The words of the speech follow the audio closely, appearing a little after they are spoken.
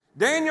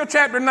Daniel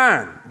chapter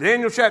 9.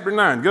 Daniel chapter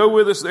 9. Go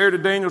with us there to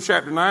Daniel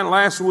chapter 9.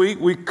 Last week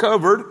we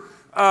covered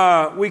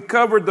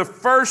the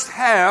first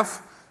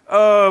half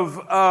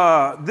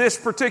of this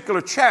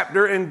particular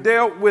chapter and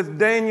dealt with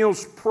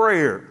Daniel's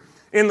prayer.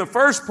 In the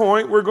first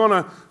point, we're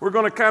gonna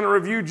kind of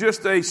review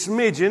just a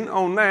smidgen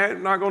on that.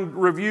 I'm not going to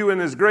review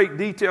in as great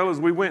detail as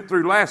we went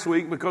through last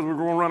week because we're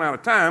going to run out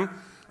of time.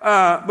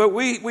 But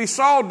we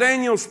saw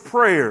Daniel's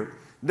prayer.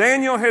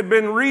 Daniel had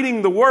been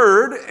reading the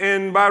Word,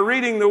 and by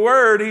reading the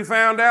Word, he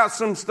found out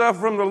some stuff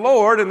from the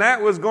Lord, and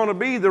that was going to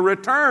be the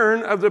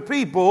return of the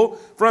people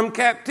from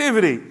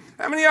captivity.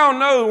 How many of y'all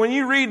know when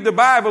you read the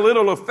Bible,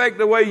 it'll affect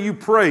the way you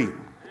pray?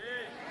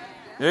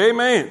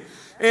 Amen.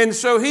 And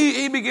so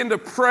he began to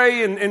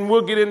pray, and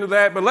we'll get into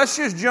that, but let's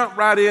just jump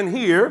right in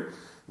here.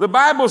 The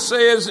Bible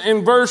says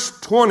in verse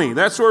 20,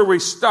 that's where we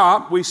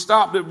stopped. We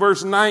stopped at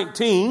verse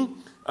 19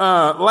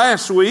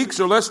 last week,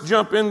 so let's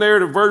jump in there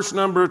to verse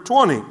number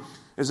 20.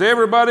 Is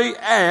everybody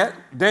at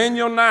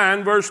Daniel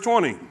 9, verse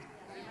 20?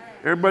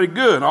 Everybody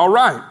good? All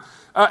right.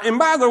 And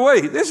by the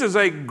way, this is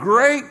a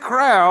great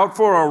crowd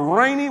for a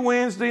rainy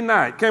Wednesday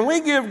night. Can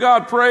we give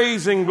God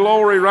praise and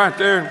glory right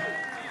there?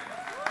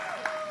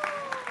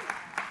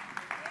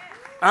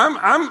 I'm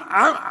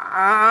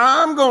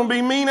going to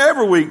be mean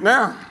every week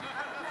now.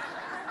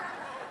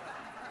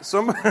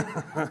 Somebody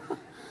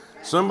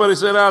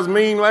said I was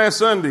mean last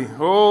Sunday.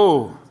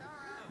 Oh,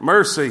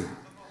 mercy.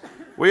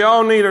 We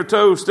all need our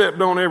toes stepped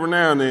on every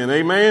now and then.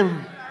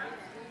 Amen?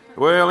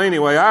 Well,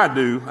 anyway, I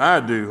do.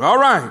 All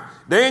right.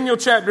 Daniel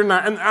chapter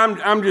 9. And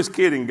I'm just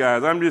kidding,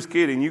 guys. I'm just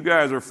kidding. You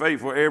guys are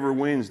faithful every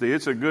Wednesday.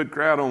 It's a good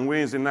crowd on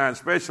Wednesday night,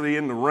 especially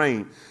in the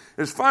rain.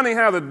 It's funny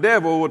how the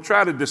devil will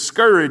try to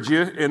discourage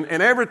you. And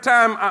every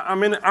time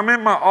I'm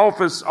in my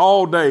office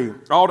all day.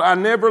 I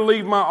never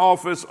leave my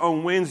office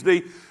on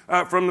Wednesday.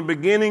 From the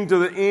beginning to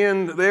the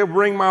end, they'll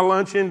bring my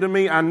lunch into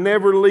me. I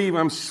never leave.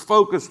 I'm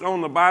focused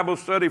on the Bible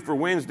study for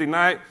Wednesday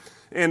night.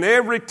 And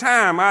every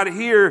time I'd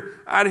hear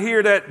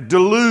that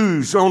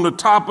deluge on the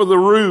top of the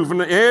roof.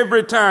 And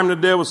every time the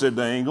devil said,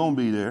 they ain't going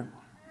to be there.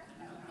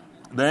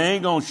 They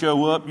ain't going to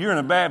show up. You're in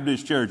a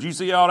Baptist church. You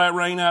see all that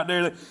rain out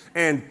there?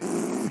 And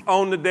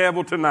on the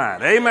devil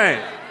tonight.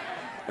 Amen.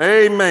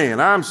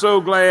 Amen. I'm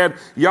so glad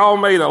y'all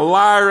made a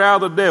liar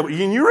out of the devil.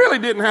 And you really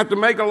didn't have to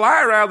make a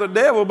liar out of the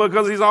devil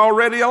because he's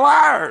already a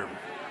liar.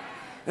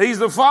 He's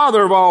the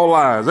father of all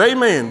lies.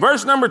 Amen.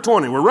 Verse number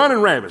 20. We're running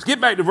rabbits. Get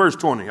back to verse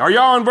 20. Are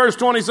y'all in verse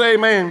 20? Say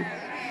amen.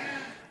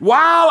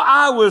 While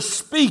I was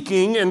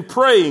speaking and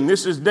praying,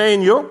 this is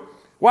Daniel.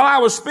 While I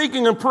was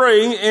speaking and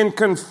praying and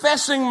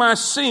confessing my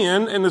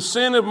sin and the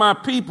sin of my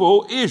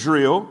people,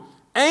 Israel,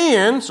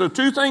 and so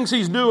two things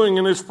he's doing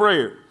in his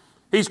prayer.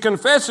 He's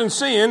confessing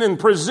sin and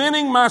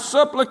presenting my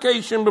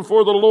supplication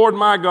before the Lord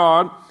my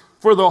God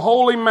for the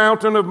holy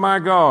mountain of my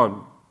God.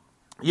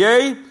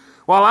 Yea,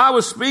 while I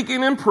was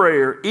speaking in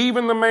prayer,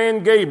 even the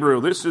man Gabriel,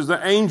 this is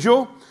the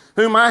angel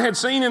whom I had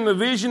seen in the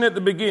vision at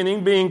the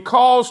beginning, being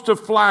caused to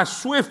fly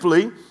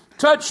swiftly,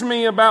 touched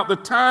me about the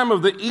time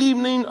of the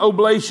evening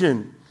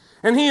oblation.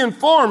 And he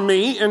informed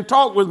me and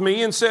talked with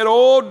me and said,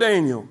 O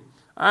Daniel,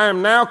 I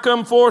am now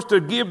come forth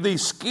to give thee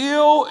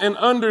skill and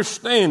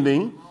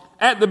understanding.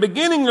 At the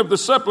beginning of the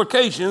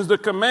supplications, the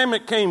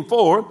commandment came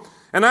forth,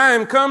 and I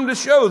am come to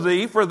show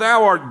thee, for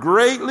thou art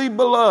greatly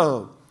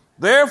beloved.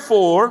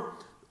 Therefore,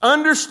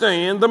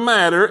 understand the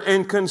matter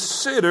and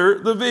consider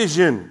the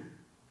vision.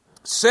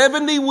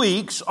 70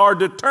 weeks are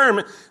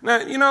determined.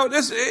 Now, you know,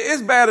 this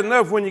is bad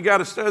enough when you got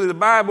to study the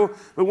Bible,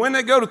 but when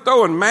they go to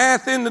throwing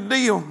math in the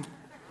deal,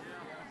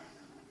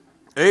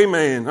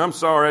 amen. I'm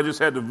sorry, I just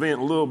had to vent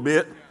a little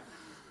bit.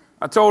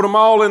 I told them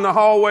all in the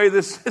hallway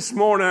this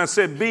morning, I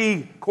said,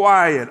 be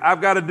quiet.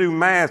 I've got to do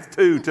math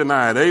too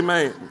tonight.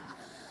 Amen.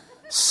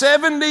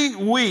 70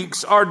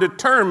 weeks are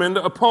determined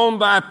upon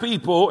thy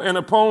people and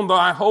upon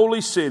thy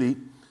holy city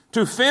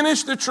to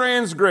finish the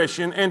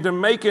transgression and to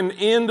make an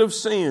end of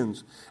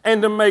sins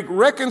and to make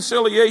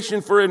reconciliation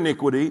for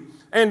iniquity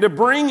and to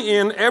bring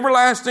in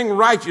everlasting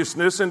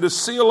righteousness and to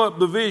seal up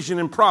the vision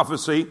and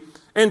prophecy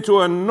and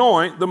to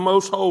anoint the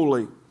most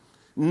holy.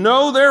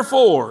 Know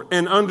therefore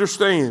and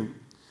understand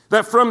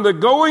that from the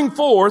going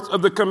forth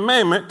of the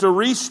commandment to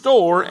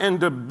restore and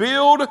to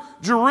build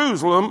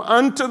Jerusalem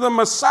unto the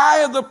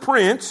Messiah the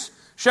Prince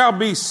shall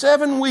be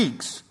 7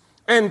 weeks,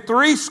 and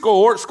 60,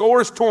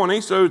 score is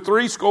 20, so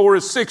 60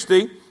 is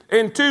 60,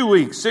 and 2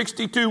 weeks,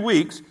 62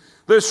 weeks.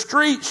 The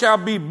street shall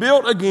be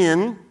built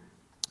again,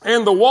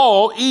 and the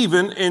wall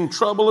even in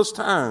troublous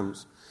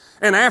times.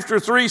 And after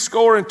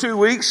 62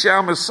 weeks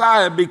shall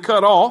Messiah be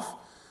cut off,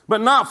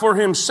 but not for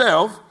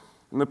himself,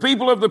 and the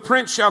people of the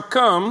Prince shall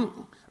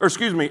come,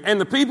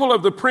 and the people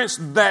of the prince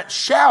that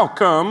shall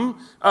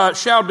come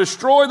shall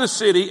destroy the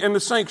city and the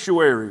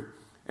sanctuary.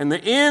 And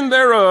the end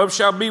thereof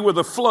shall be with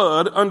a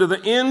flood. Unto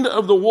the end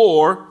of the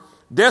war,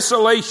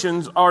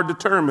 desolations are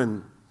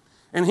determined.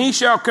 And he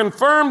shall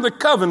confirm the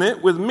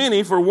covenant with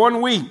many for 1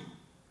 week.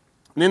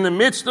 And in the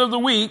midst of the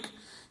week,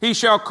 he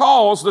shall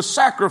cause the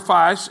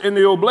sacrifice and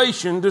the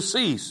oblation to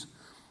cease.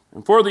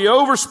 And for the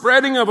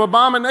overspreading of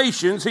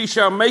abominations, he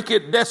shall make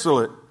it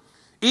desolate.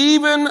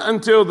 even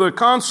until the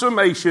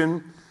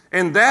consummation,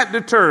 and that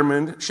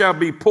determined shall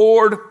be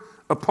poured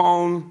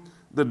upon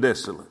the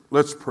desolate.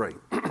 Let's pray.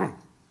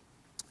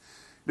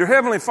 Dear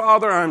Heavenly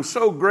Father, I'm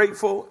so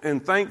grateful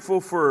and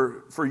thankful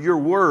for your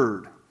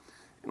word.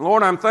 And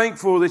Lord, I'm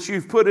thankful that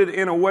you've put it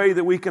in a way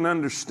that we can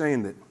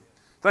understand it.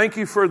 Thank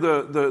you for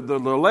the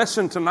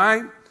lesson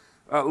tonight.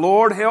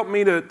 Lord, help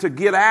me to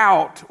get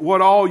out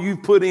what all you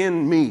put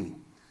in me.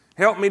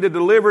 Help me to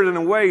deliver it in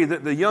a way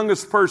that the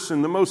youngest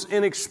person, the most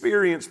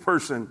inexperienced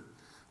person,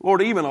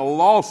 Lord, even a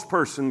lost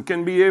person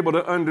can be able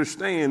to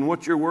understand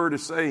what your word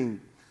is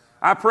saying.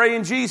 I pray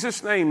in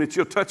Jesus' name that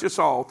you'll touch us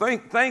all.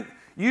 Thank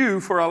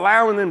you for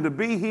allowing them to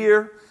be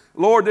here.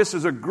 Lord, this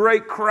is a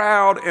great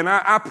crowd, and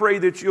I pray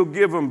that you'll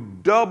give them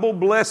double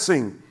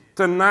blessing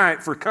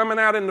tonight for coming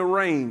out in the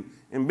rain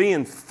and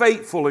being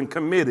faithful and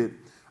committed.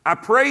 I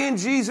pray in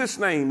Jesus'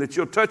 name that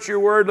you'll touch your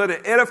word, let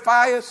it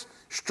edify us,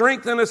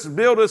 strengthen us,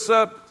 build us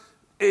up,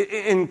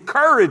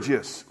 encourage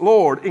us,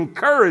 Lord,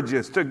 encourage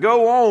us to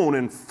go on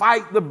and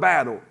fight the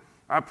battle.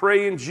 I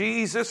pray in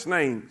Jesus'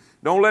 name.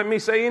 Don't let me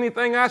say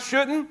anything I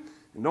shouldn't,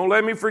 and don't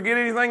let me forget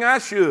anything I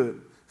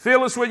should.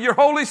 Fill us with your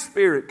Holy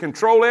Spirit.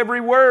 Control every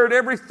word,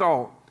 every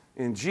thought.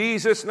 In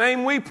Jesus'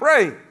 name we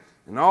pray.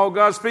 And all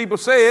God's people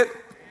say it.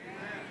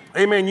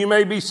 Amen. Amen. You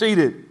may be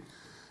seated.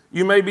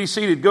 You may be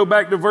seated. Go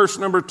back to verse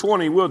number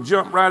 20. We'll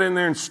jump right in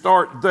there and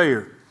start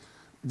there.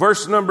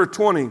 Verse number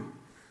 20.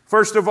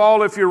 First of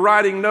all, if you're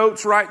writing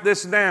notes, write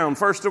this down.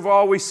 First of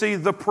all, we see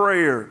the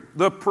prayer.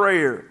 The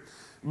prayer.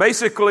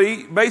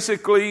 Basically,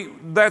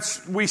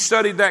 we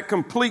studied that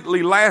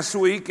completely last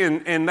week,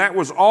 and that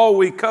was all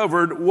we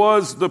covered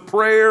was the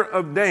prayer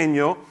of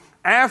Daniel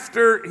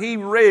after he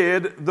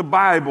read the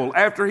Bible,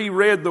 after he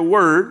read the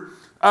Word.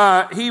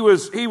 He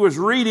was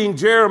reading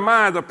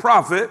Jeremiah the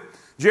prophet.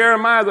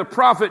 Jeremiah the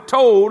prophet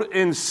told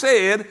and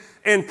said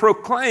and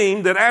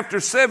proclaimed that after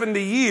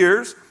 70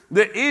 years,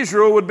 that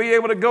Israel would be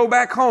able to go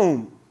back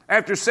home.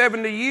 After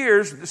 70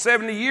 years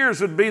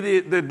would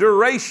be the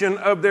duration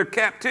of their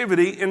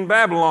captivity in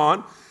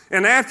Babylon.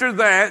 And after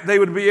that, they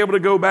would be able to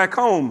go back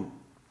home.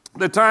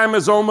 The time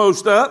is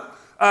almost up.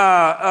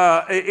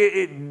 Daniel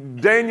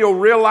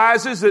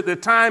realizes that the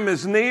time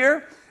is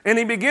near. And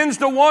he begins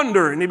to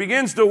wonder, and he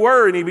begins to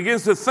worry, and he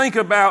begins to think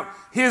about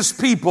his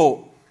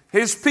people,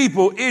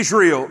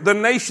 Israel, the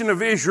nation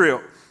of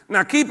Israel.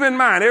 Now keep in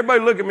mind,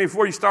 everybody look at me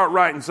before you start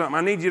writing something.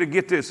 I need you to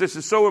get this. This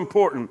is so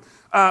important.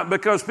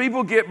 Because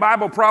people get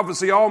Bible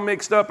prophecy all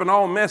mixed up and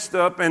all messed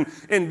up and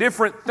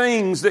different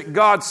things that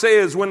God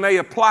says when they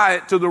apply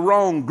it to the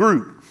wrong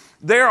group.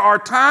 There are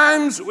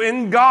times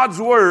in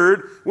God's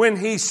Word when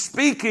He's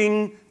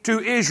speaking to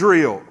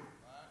Israel.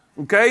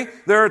 Okay?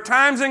 There are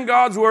times in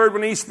God's Word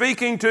when He's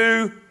speaking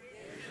to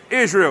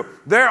Israel.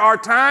 There are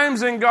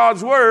times in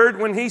God's Word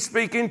when He's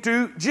speaking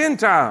to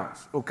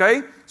Gentiles.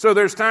 Okay? So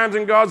there's times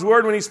in God's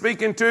Word when He's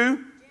speaking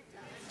to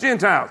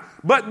Gentiles.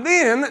 But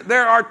then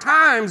there are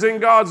times in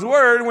God's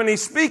Word when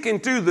He's speaking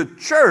to the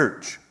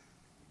church.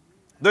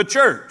 The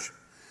church.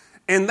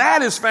 And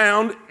that is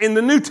found in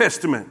the New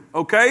Testament.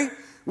 Okay?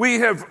 We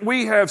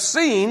have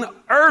seen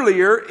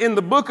earlier in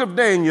the book of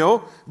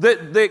Daniel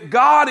that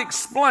God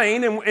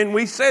explained, and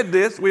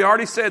we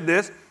already said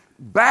this,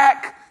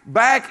 back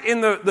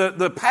in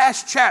the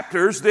past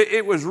chapters, that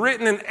it was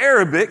written in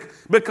Arabic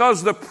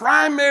because the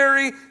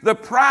primary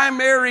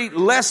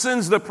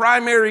lessons, the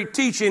primary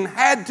teaching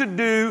had to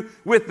do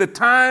with the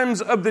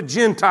times of the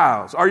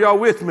Gentiles. Are y'all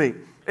with me?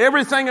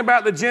 Everything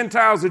about the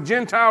Gentiles, the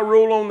Gentile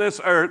rule on this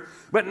earth.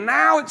 But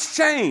now it's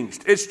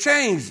changed. It's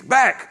changed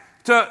back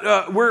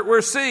to,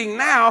 we're seeing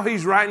now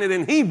he's writing it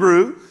in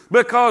Hebrew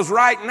because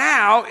right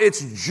now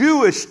it's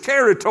Jewish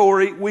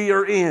territory we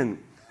are in.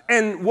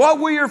 And what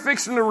we are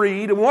fixing to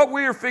read and what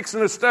we are fixing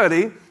to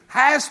study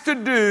has to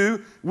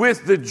do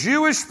with the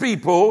Jewish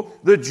people,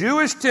 the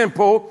Jewish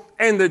temple,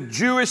 and the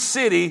Jewish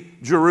city,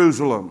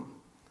 Jerusalem.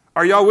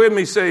 Are y'all with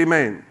me? Say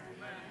amen.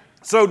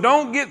 So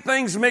don't get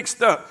things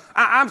mixed up.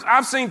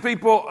 I've seen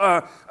people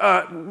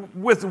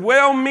with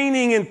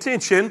well-meaning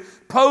intention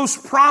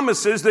post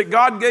promises that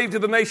God gave to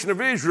the nation of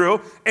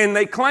Israel, and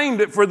they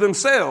claimed it for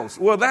themselves.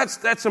 Well,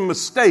 that's a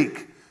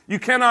mistake. You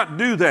cannot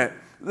do that.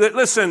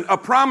 Listen, a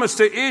promise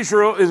to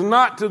Israel is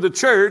not to the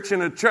church,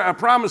 and a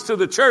promise to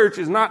the church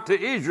is not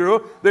to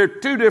Israel. They're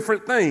two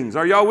different things.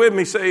 Are y'all with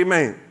me? Say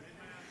amen.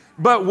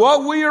 But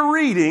what we are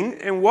reading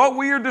and what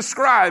we are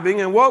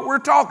describing and what we're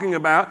talking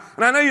about,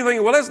 and I know you're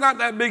thinking, well, that's not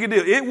that big a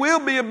deal. It will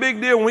be a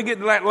big deal when we get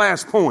to that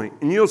last point,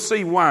 and you'll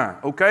see why,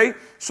 okay?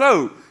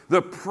 So,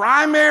 the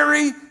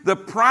primary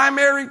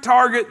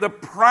target, the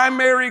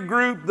primary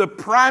group, the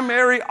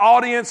primary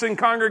audience and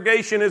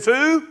congregation is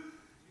who?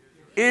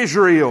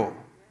 Israel.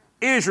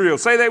 Israel.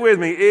 Say that with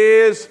me.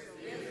 Is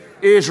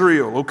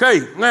Israel.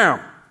 Okay,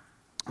 now,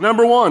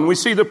 number one, we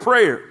see the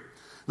prayer.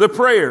 The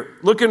prayer.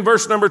 Look in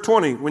verse number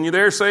 20. When you're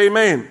there, say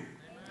amen.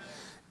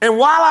 And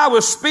while I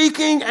was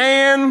speaking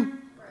and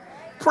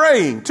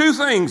praying, two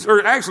things,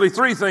 or actually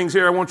three things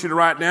here I want you to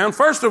write down.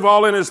 First of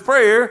all, in his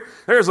prayer,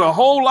 there's a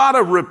whole lot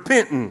of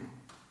repenting.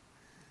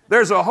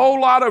 There's a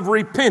whole lot of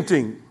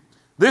repenting.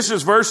 This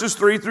is verses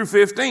 3 through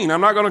 15. I'm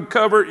not going to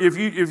cover, if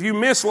you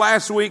missed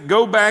last week,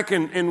 go back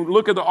and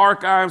look at the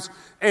archives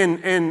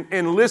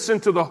and listen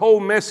to the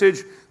whole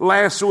message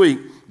last week.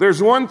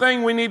 There's one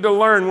thing we need to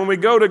learn. When we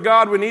go to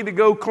God, we need to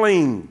go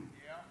clean.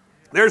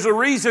 There's a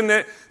reason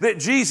that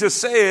Jesus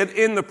said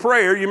in the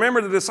prayer, you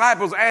remember the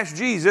disciples asked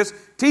Jesus,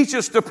 teach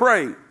us to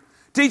pray.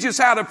 Teach us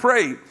how to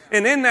pray.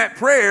 And in that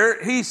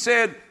prayer, he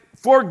said,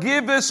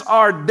 forgive us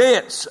our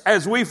debts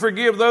as we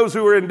forgive those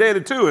who are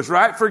indebted to us,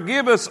 right?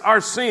 Forgive us our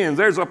sins.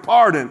 There's a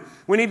pardon.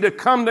 We need to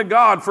come to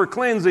God for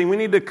cleansing. We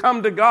need to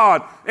come to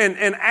God and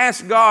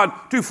ask God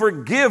to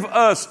forgive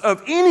us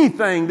of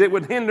anything that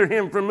would hinder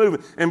him from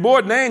moving. And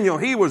boy, Daniel,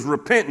 he was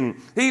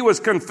repenting. He was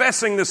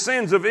confessing the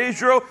sins of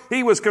Israel.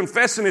 He was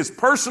confessing his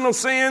personal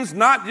sins,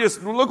 not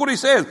just, look what he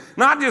says,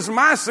 not just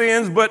my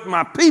sins, but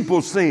my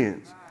people's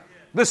sins.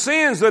 The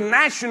sins, the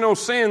national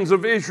sins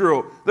of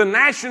Israel, the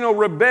national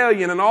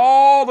rebellion and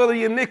all of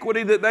the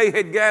iniquity that they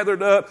had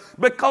gathered up,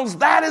 because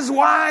that is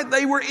why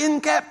they were in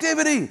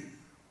captivity.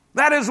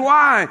 That is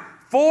why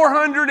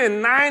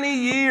 490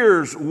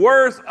 years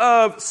worth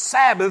of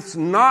Sabbaths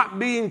not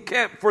being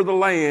kept for the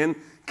land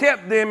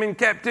kept them in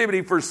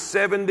captivity for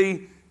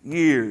 70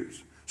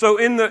 years. So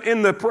in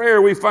the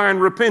prayer we find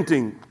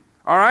repenting.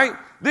 All right?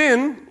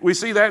 Then we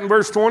see that in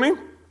verse 20,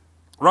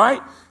 right?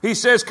 He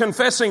says,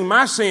 confessing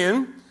my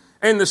sin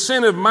and the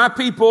sin of my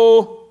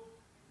people,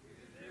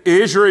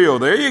 Israel.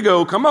 There you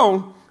go. Come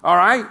on. All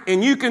right.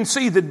 And you can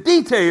see the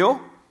detail.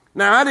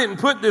 Now, I didn't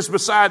put this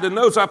beside the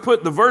notes. I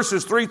put the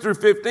verses 3 through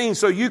 15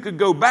 so you could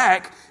go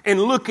back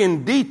and look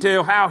in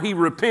detail how he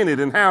repented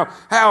and how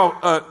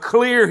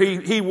clear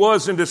he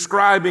was in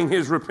describing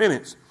his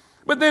repentance.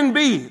 But then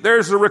B,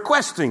 there's the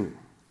requesting.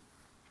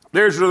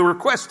 There's the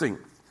requesting.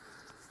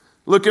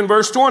 Look in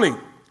verse 20.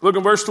 Look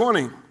in verse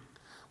 20.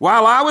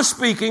 While I was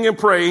speaking and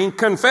praying,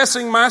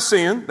 confessing my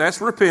sin,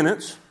 that's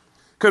repentance,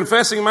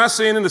 confessing my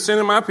sin and the sin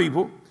of my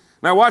people.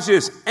 Now watch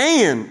this.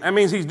 And, that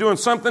means he's doing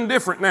something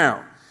different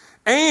now.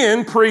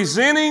 And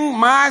presenting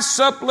my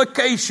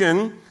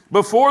supplication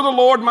before the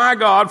Lord my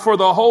God for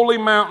the holy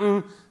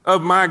mountain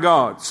of my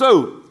God.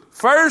 So,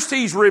 first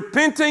he's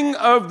repenting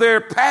of their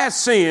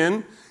past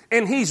sin,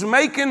 and he's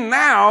making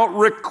now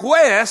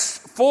requests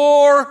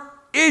for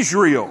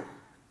Israel.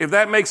 If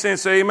that makes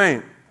sense, say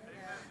amen.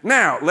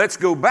 Now, let's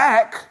go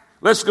back.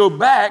 Let's go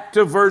back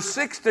to verse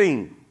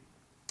 16.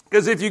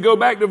 Because if you go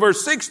back to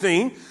verse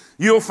 16,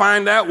 you'll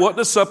find out what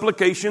the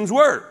supplications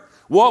were.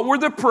 What were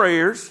the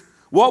prayers?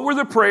 What were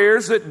the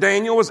prayers that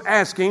Daniel was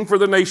asking for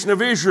the nation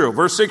of Israel?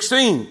 Verse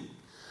 16.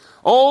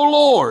 O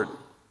Lord,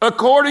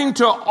 according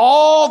to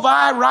all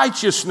thy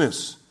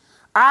righteousness,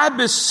 I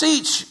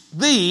beseech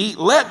thee,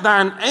 let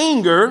thine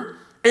anger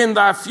and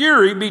thy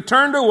fury be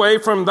turned away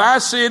from thy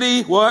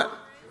city, what?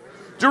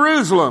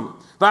 Jerusalem.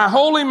 Thy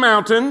holy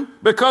mountain,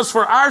 because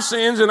for our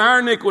sins and our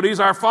iniquities,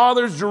 our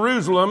fathers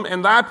Jerusalem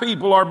and thy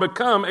people are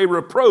become a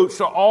reproach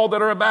to all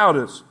that are about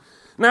us.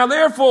 Now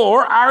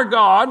therefore, our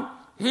God,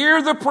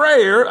 hear the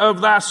prayer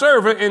of thy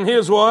servant in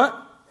his what?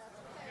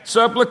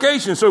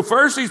 Supplication. So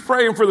first he's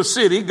praying for the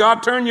city.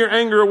 God, turn your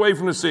anger away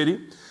from the city.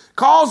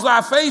 Cause thy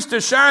face to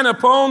shine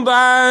upon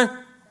thy...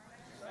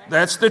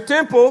 That's the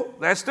temple.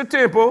 That's the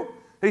temple.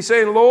 He's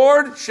saying,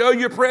 Lord, show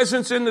your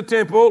presence in the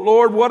temple.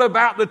 Lord, what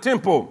about the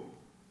temple?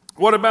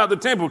 What about the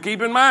temple?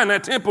 Keep in mind,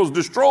 that temple's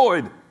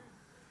destroyed.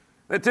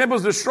 That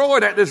temple's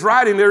destroyed at this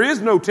writing. There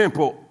is no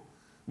temple.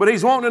 But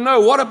he's wanting to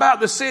know, what about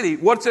the city?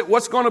 What's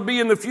going to be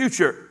in the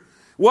future?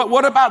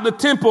 What about the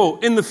temple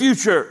in the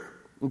future?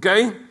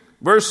 Okay?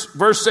 Verse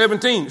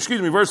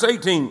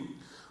 18.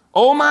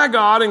 O my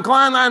God,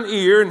 incline thine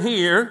ear and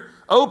hear.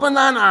 Open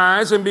thine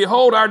eyes and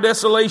behold our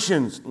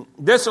desolations.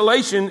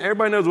 Desolation,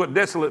 everybody knows what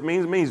desolate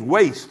means. It means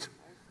waste.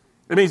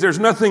 It means there's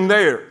nothing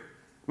there. It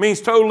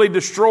means totally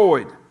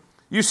destroyed.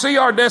 You see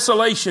our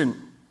desolation.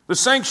 The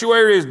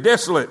sanctuary is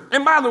desolate.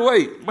 And by the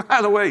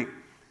way,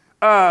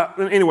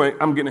 anyway,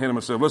 I'm getting ahead of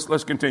myself.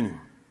 Let's continue.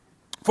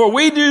 For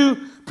we do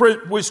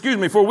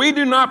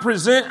not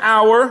present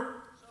our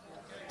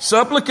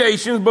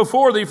supplications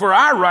before thee for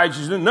our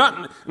righteousness. In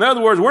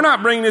other words, we're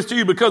not bringing this to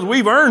you because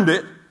we've earned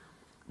it,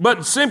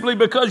 but simply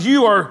because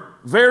you are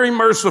very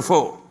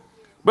merciful.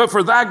 But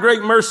for thy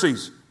great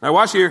mercies. Now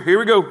watch here. Here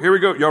we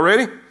go. Y'all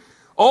ready?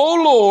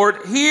 O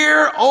Lord,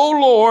 hear, O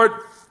Lord.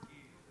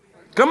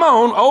 Come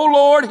on. O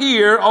Lord,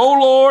 hear. O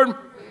Lord,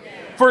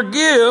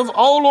 forgive.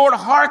 O Lord,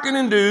 hearken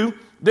and do.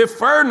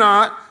 Defer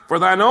not for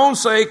thine own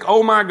sake,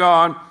 O my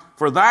God,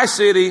 for thy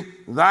city,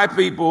 thy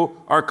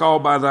people are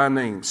called by thy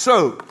name.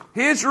 So,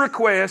 his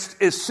request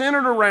is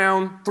centered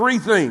around three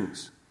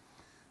things: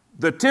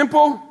 the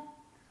temple,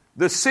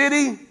 the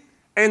city,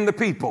 and the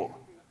people.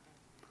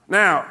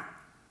 Now,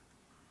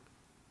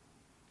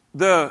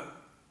 the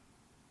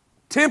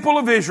temple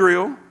of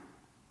Israel,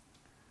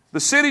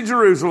 the city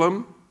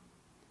Jerusalem,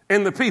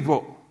 and the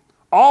people,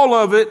 all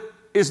of it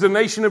is the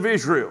nation of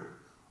Israel.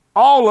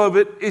 All of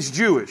it is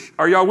Jewish.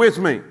 Are y'all with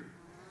me?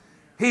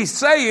 He's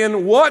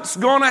saying, what's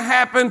going to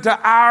happen to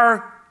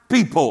our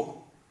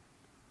people?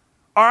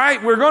 All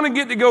right, we're going to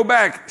get to go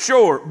back,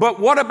 sure. But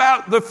what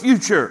about the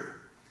future?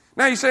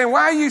 Now you're saying,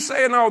 why are you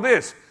saying all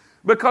this?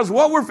 Because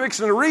what we're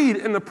fixing to read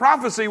in the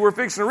prophecy we're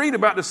fixing to read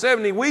about the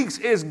 70 weeks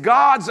is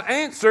God's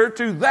answer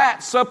to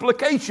that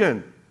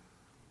supplication.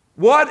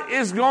 What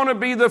is going to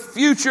be the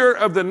future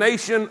of the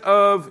nation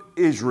of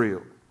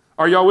Israel?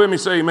 Are y'all with me?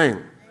 Say amen.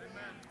 Amen.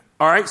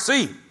 All right,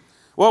 C.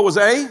 What was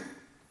A?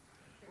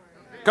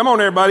 Come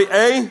on, everybody.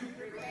 A,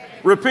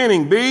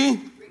 repenting. B,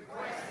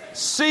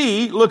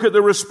 C, look at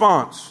the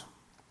response.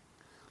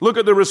 Look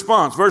at the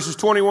response, verses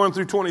 21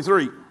 through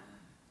 23.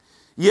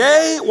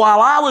 Yea, while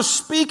I was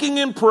speaking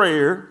in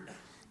prayer,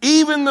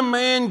 even the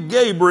man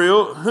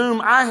Gabriel, whom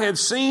I had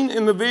seen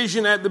in the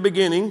vision at the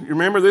beginning,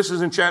 remember this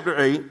is in chapter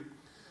 8,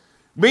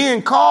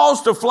 being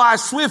caused to fly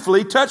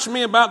swiftly, touched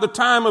me about the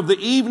time of the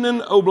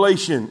evening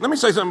oblation. Let me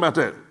say something about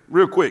that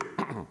real quick.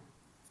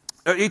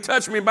 He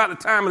touched me about the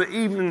time of the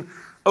evening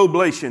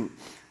oblation.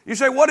 You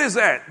say, what is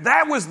that?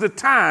 That was the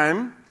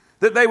time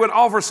that they would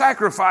offer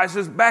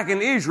sacrifices back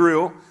in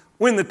Israel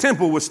when the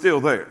temple was still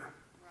there.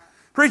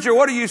 Preacher,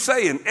 what are you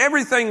saying?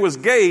 Everything was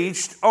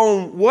gauged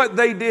on what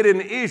they did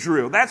in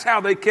Israel. That's how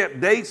they kept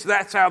dates.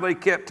 That's how they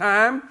kept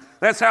time.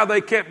 That's how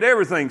they kept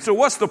everything. So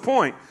what's the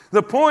point?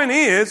 The point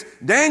is,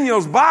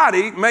 Daniel's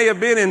body may have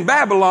been in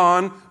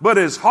Babylon, but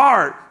his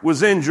heart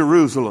was in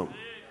Jerusalem.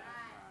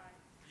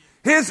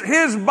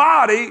 His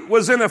body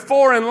was in a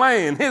foreign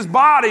land. His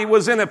body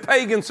was in a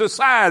pagan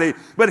society,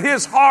 but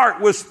his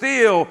heart was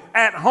still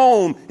at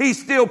home. He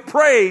still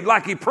prayed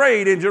like he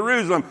prayed in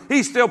Jerusalem.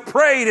 He still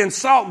prayed and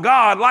sought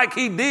God like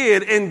he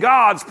did in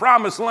God's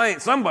promised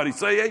land. Somebody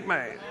say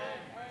amen.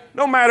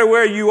 No matter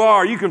where you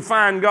are, you can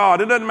find God.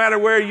 It doesn't matter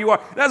where you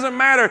are. It doesn't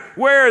matter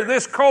where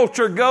this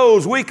culture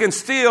goes. We can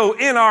still,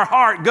 in our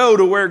heart, go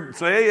to where,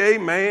 say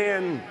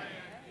amen.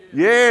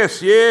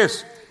 Yes,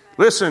 yes.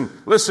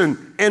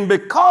 Listen. And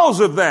because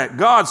of that,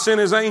 God sent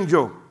his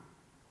angel,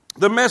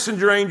 the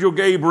messenger angel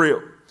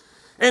Gabriel.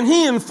 And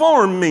he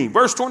informed me,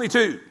 verse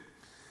 22.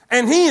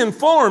 And he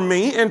informed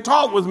me and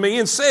talked with me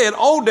and said,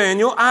 O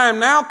Daniel, I am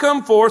now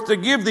come forth to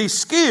give thee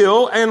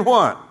skill and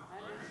what?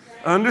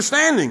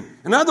 Understanding.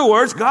 In other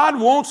words, God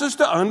wants us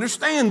to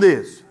understand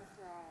this.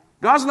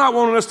 God's not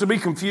wanting us to be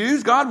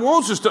confused. God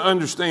wants us to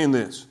understand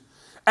this.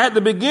 At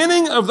the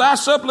beginning of thy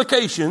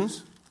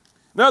supplications,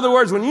 in other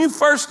words, when you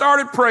first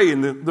started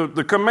praying,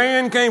 the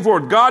command came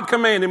forward. God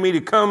commanded me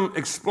to come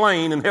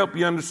explain and help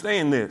you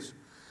understand this.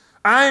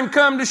 I am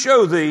come to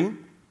show thee,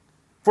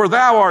 for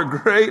thou art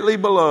greatly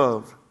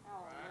beloved.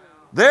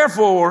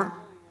 Therefore,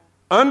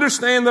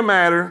 understand the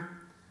matter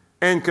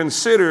and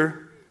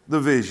consider the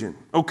vision.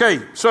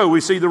 Okay, so we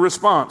see the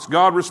response.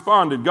 God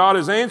responded. God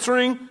is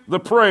answering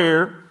the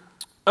prayer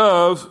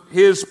of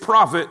his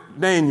prophet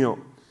Daniel.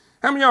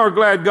 How many of y'all are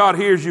glad God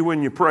hears you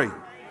when you pray?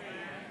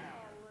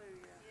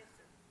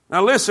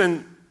 Now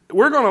listen,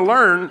 we're going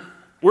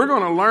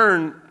to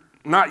learn,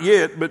 not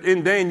yet, but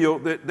in Daniel,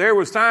 that there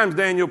was times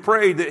Daniel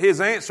prayed that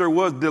his answer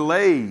was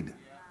delayed.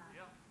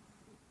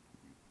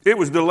 It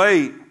was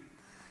delayed.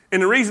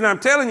 And the reason I'm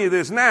telling you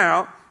this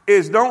now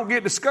is don't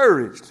get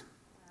discouraged.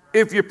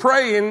 If you're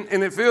praying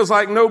and it feels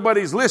like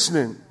nobody's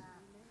listening,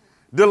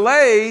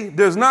 delay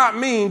does not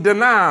mean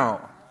denial.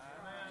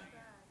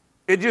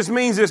 It just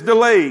means it's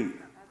delayed.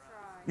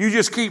 You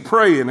just keep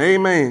praying.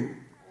 Amen.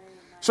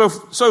 So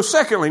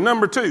secondly,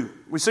 number 2,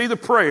 we see the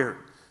prayer.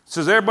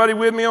 So is everybody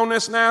with me on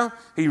this now?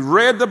 He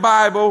read the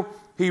Bible.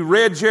 He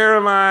read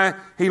Jeremiah.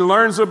 He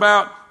learns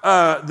about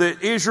that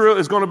Israel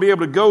is going to be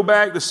able to go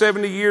back. The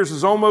 70 years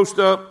is almost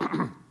up.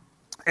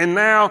 And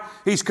now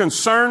he's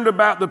concerned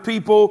about the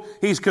people.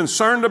 He's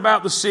concerned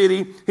about the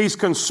city. He's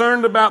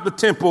concerned about the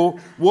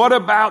temple. What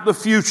about the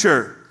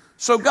future?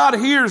 So God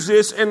hears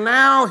this, and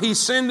now he's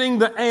sending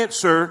the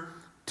answer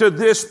to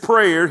this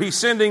prayer. He's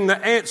sending the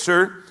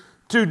answer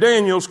to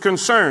Daniel's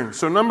concern.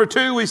 So number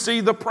 2, we see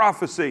the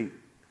prophecy.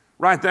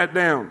 Write that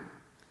down.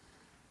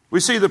 We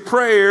see the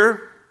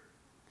prayer,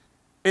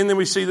 and then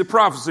we see the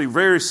prophecy.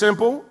 Very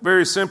simple,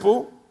 very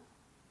simple.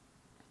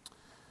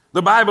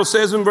 The Bible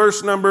says in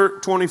verse number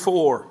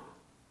 24,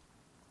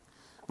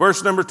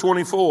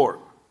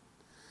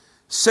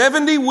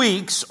 70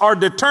 weeks are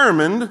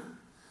determined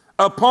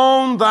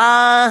upon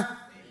thy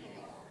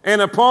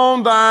and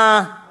upon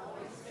thy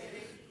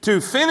to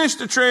finish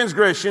the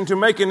transgression, to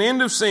make an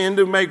end of sin,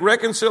 to make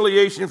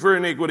reconciliation for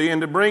iniquity,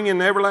 and to bring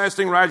in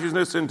everlasting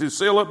righteousness, and to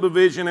seal up the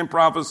vision and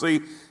prophecy,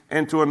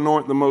 and to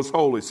anoint the most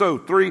holy. So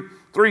three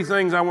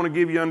things I want to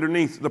give you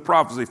underneath the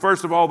prophecy.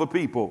 First of all, the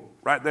people.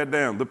 Write that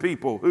down. The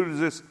people. Who does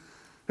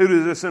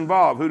this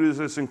involve? Who does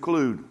this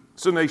include?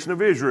 It's the nation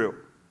of Israel.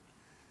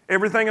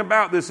 Everything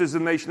about this is the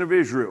nation of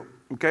Israel.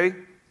 Okay?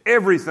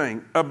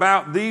 Everything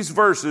about these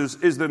verses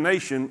is the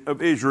nation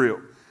of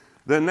Israel.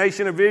 The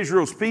nation of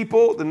Israel's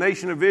people, the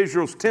nation of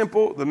Israel's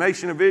temple, the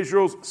nation of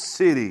Israel's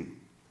city.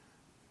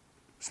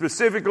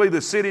 Specifically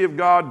the city of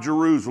God,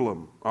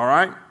 Jerusalem. All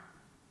right?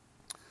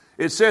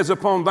 It says,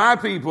 upon thy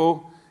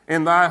people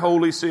and thy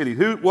holy city.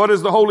 What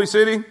is the holy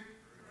city?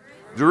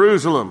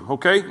 Jerusalem.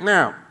 Okay?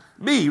 Now,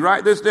 B,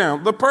 write this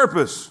down. The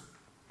purpose.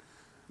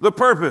 The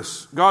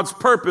purpose. God's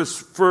purpose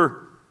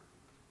for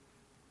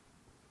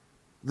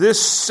this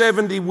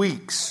 70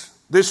 weeks.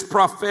 this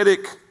prophetic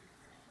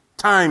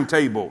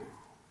timetable.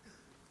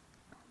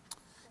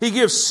 He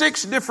gives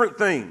 6 different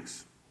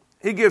things.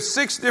 He gives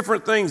 6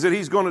 different things that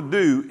he's going to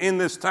do in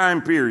this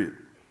time period.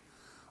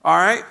 All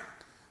right?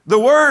 The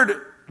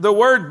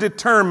word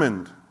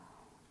determined.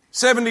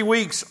 70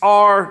 weeks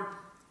are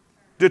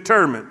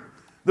determined.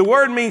 The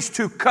word means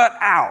to cut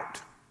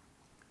out.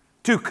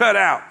 To cut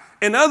out.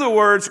 In other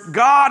words,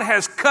 God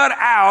has cut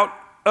out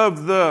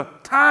of the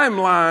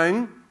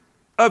timeline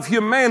of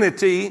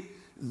humanity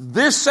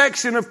this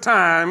section of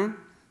time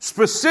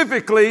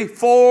specifically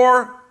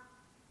for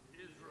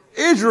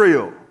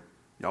Israel.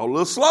 Y'all a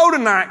little slow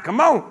tonight. Come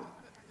on.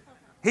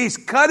 He's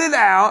cut it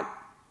out.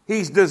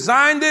 He's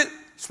designed it,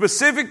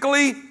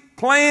 specifically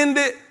planned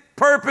it,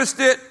 purposed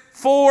it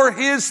for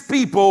his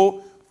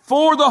people,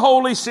 for the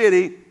holy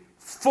city,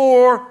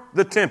 for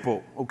the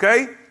temple.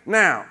 Okay?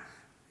 Now,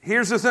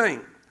 here's the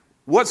thing.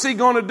 What's he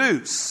going to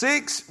do?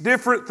 6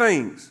 different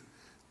things.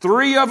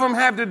 3 of them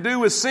have to do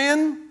with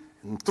sin,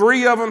 and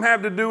 3 of them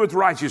have to do with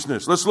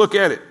righteousness. Let's look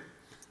at it.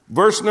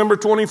 Verse number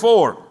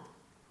 24.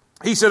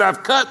 He said,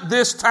 I've cut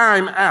this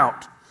time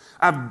out.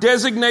 I've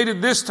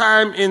designated this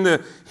time in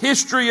the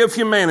history of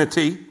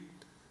humanity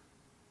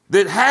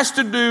that has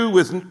to do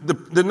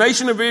with the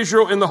nation of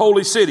Israel and the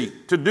holy city.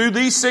 To do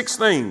these 6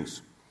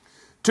 things.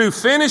 To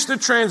finish the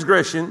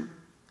transgression,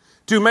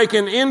 to make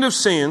an end of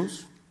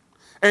sins,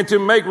 and to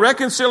make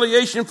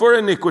reconciliation for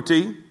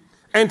iniquity,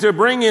 and to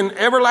bring in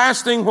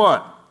everlasting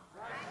what?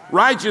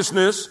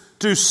 Righteousness,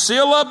 to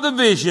seal up the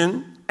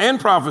vision and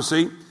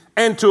prophecy,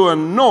 and to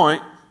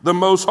anoint the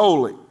most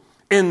holy.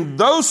 In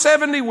those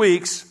 70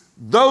 weeks,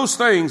 those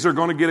things are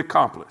going to get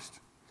accomplished.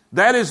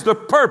 That is the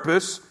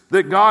purpose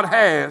that God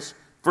has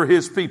for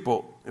his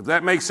people. If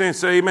that makes sense,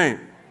 say amen.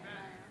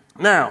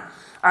 Now,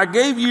 I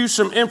gave you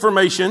some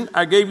information.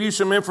 I gave you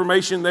some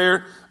information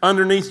there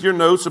underneath your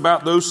notes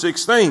about those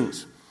 6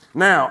 things.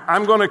 Now,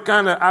 I'm going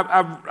to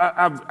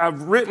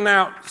I've written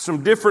out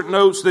some different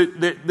notes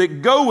that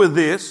go with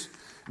this.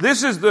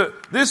 This is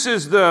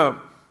the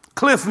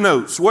Cliff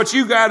Notes. What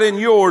you got in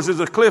yours is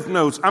a Cliff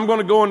Notes. I'm going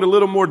to go into a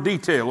little more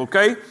detail,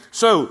 okay?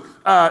 So,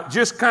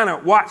 just kind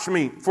of watch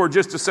me for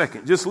just a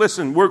second. Just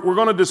listen. We're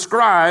going to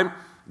describe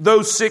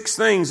those 6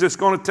 things that's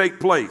going to take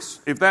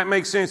place. If that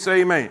makes sense,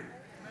 say amen.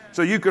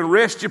 So you can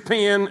rest your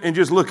pen and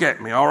just look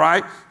at me, all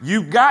right?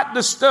 You got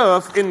the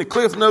stuff in the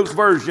Cliff Notes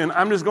version.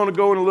 I'm just going to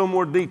go in a little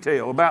more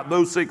detail about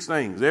those 6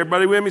 things.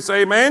 Everybody with me,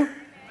 say amen? Amen.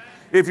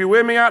 If you're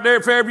with me out there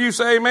at Fairview,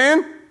 say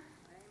amen.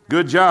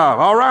 Good job.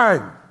 All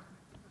right.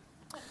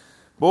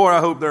 Boy, I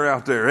hope they're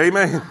out there.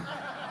 Amen.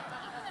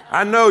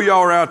 I know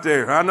y'all are out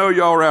there. I know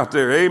y'all are out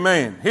there.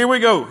 Amen. Here we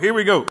go. Here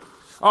we go.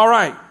 All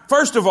right.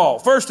 First of all,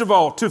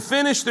 to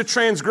finish the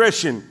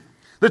transgression,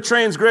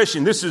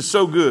 this is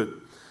so good.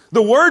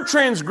 The word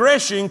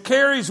transgression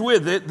carries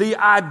with it the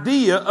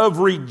idea of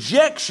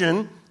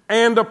rejection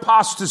and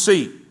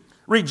apostasy.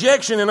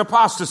 Rejection and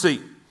apostasy.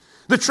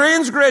 The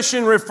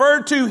transgression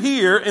referred to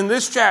here in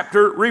this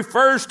chapter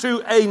refers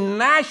to a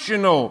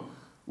national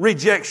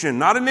rejection,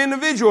 not an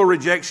individual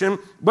rejection,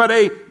 but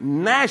a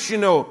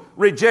national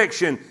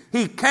rejection.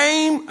 He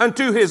came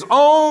unto his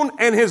own,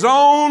 and his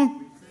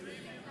own,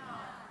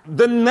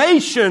 the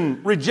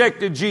nation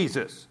rejected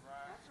Jesus.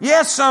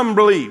 Yes, some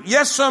believe.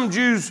 Yes, some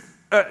Jews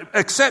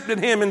accepted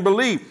him and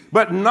believed,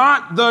 but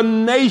not the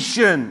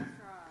nation.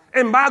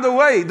 And by the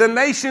way, the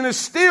nation is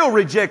still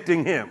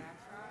rejecting him.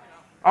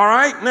 All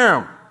right,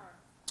 now,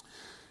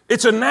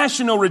 it's a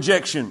national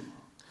rejection.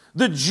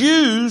 The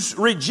Jews'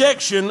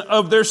 rejection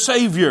of their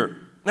Savior.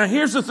 Now,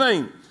 here's the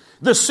thing.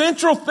 The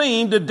central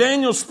theme to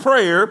Daniel's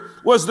prayer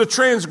was the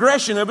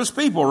transgression of his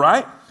people,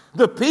 right?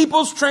 The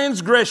people's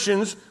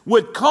transgressions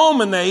would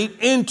culminate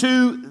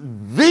into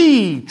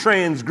the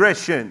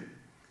transgression.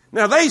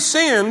 Now, they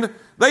sinned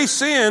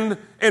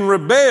and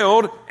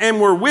rebelled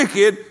and were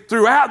wicked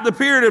throughout the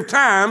period of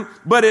time,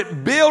 but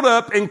it built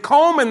up and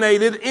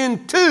culminated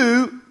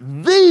into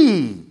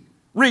the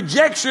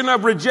rejection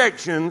of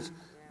rejections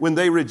when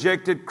they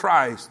rejected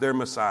Christ, their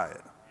Messiah.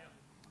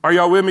 Are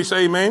y'all with me?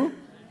 Say amen. Amen.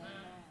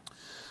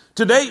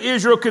 Today,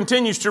 Israel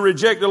continues to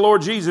reject the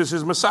Lord Jesus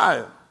as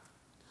Messiah.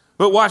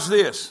 But watch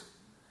this.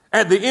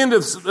 At the end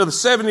of the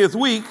 70th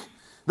week,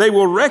 they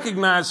will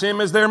recognize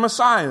him as their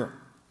Messiah.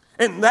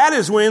 And that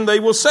is when they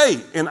will say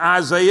in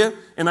Isaiah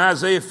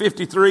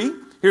 53,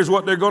 here's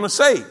what they're going to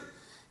say.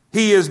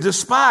 He is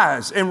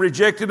despised and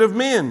rejected of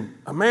men,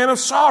 a man of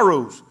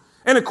sorrows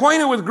and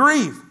acquainted with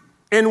grief.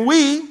 And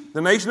we, the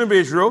nation of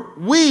Israel,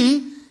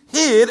 we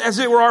hid as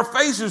it were our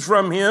faces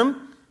from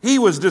him. He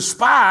was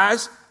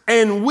despised,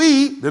 and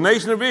we, the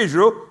nation of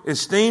Israel,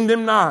 esteemed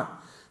him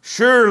not.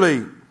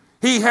 Surely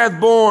he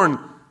hath borne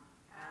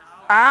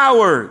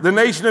the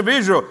nation of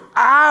Israel,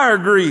 our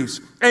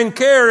griefs, and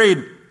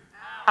carried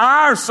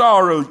our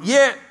sorrows.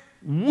 Yet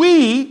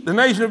we, the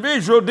nation of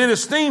Israel, did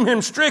esteem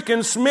him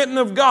stricken, smitten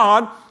of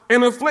God,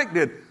 and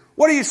afflicted.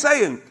 What are you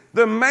saying?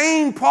 The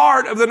main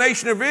part of the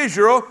nation of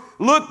Israel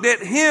looked at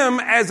him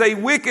as a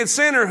wicked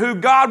sinner who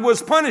God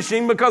was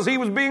punishing because he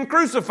was being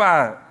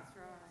crucified.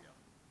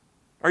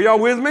 Are y'all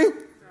with me?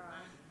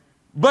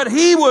 But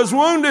he was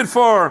wounded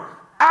for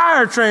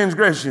our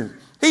transgressions.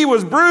 He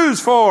was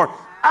bruised for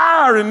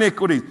our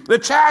iniquity. The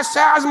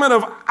chastisement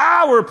of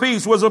our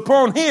peace was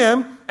upon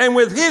him, and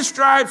with his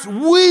stripes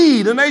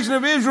we, the nation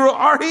of Israel,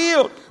 are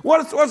healed.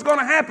 What's going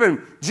to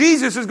happen?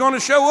 Jesus is going to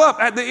show up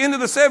at the end of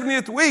the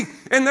 70th week,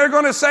 and they're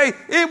going to say,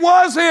 it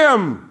was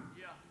him.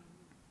 Yeah.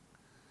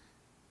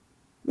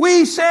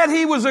 We said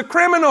he was a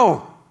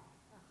criminal.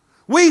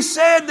 We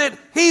said that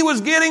he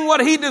was getting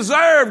what he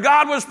deserved.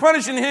 God was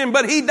punishing him,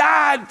 but he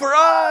died for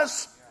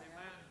us.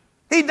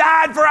 He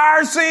died for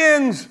our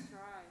sins.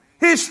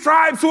 His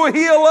stripes will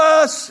heal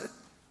us.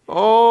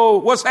 Oh,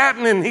 what's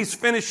happening? He's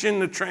finishing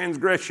the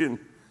transgression.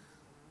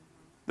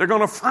 They're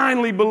going to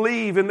finally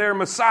believe in their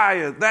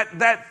Messiah.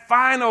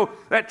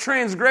 That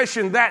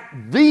transgression,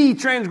 the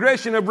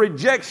transgression of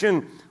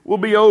rejection will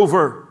be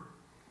over.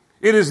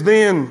 It is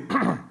then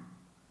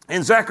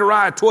in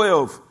Zechariah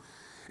 12.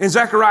 In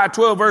Zechariah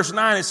 12 verse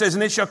 9 it says,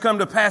 and it shall come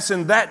to pass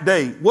in that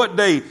day. What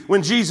day?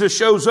 When Jesus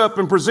shows up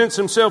and presents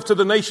himself to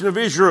the nation of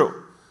Israel.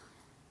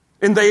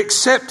 And they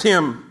accept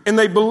him and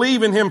they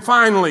believe in him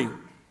finally.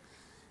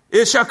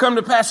 It shall come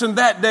to pass in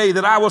that day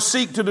that I will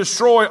seek to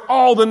destroy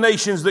all the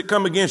nations that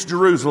come against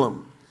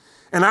Jerusalem.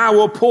 And I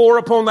will pour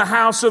upon the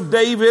house of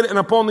David and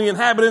upon the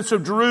inhabitants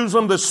of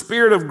Jerusalem the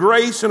spirit of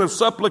grace and of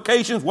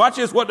supplications. Watch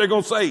this, what they're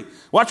going to say.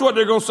 Watch what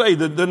they're going to say.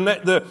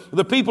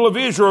 The people of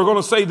Israel are going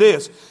to say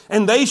this.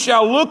 And they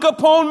shall look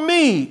upon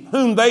me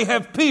whom they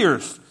have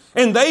pierced,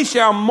 and they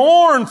shall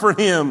mourn for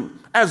him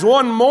as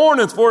one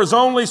mourneth for his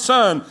only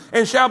son,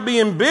 and shall be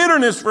in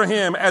bitterness for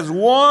him as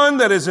one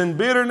that is in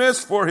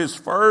bitterness for his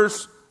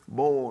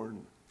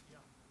firstborn.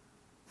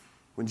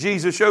 When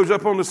Jesus shows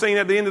up on the scene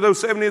at the end of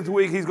those 70th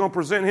week, he's going to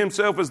present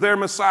himself as their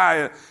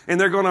Messiah,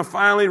 and they're going to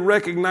finally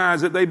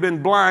recognize that they've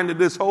been blinded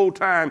this whole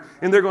time,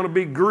 and they're going to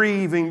be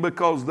grieving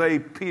because they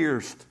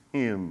pierced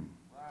him.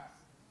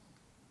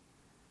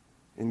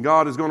 And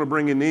God is going to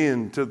bring an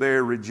end to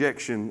their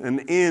rejection, an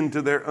end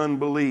to their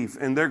unbelief,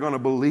 and they're going to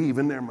believe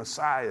in their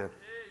Messiah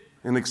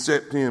and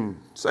accept him.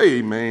 Say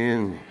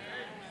amen. Amen.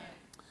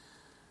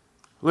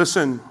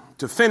 Listen,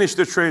 to finish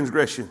the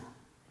transgression,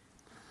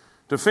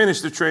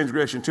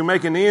 to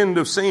make an end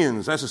of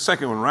sins. That's the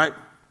second one, right?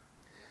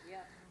 Yeah.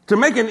 To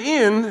make an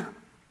end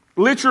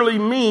literally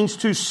means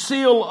to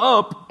seal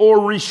up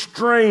or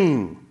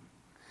restrain.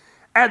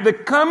 At the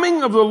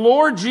coming of the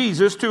Lord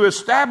Jesus to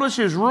establish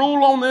his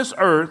rule on this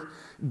earth,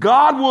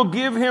 God will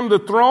give him the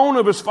throne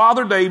of his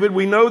father David.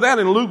 We know that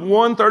in Luke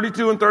 1,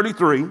 32 and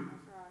 33.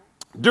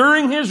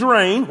 During his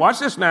reign, watch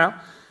this now.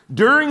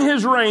 During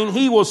his reign,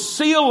 he will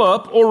seal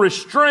up or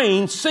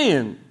restrain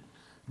sin,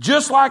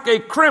 just like a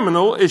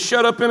criminal is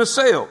shut up in a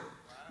cell.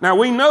 Now,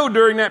 we know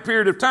during that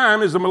period of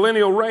time is the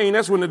millennial reign.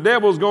 That's when the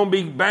devil's going to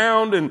be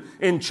bound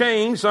and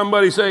chained.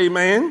 Somebody say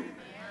amen.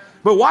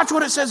 But watch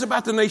what it says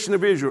about the nation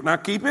of Israel. Now,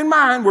 keep in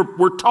mind,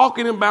 we're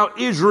talking about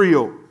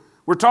Israel.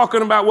 We're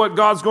talking about what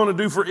God's going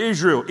to do for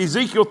Israel.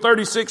 Ezekiel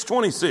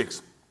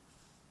 36:26.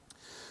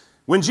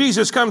 When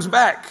Jesus comes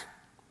back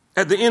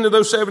at the end of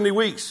those 70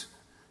 weeks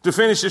to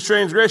finish his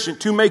transgression,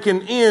 to make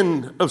an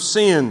end of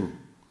sin.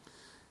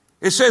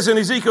 It says in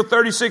Ezekiel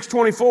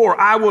 36:24,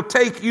 I will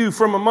take you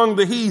from among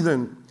the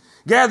heathen,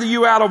 gather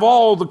you out of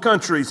all the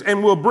countries,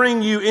 and will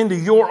bring you into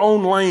your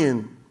own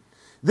land.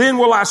 Then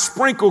will I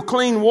sprinkle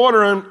clean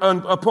water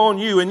upon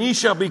you, and ye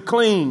shall be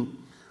clean.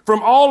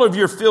 From all of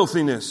your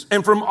filthiness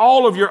and from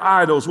all of your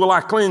idols will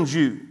I cleanse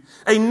you.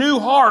 A new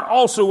heart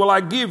also will I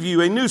give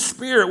you. A new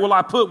spirit will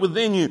I put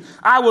within you.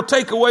 I will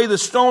take away the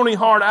stony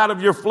heart out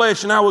of your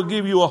flesh, and I will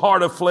give you a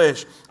heart of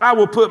flesh. I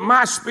will put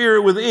my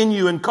spirit within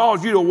you and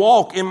cause you to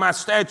walk in my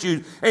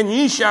statutes. And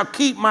ye shall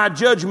keep my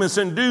judgments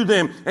and do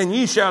them. And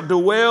ye shall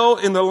dwell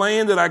in the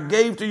land that I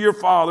gave to your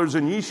fathers.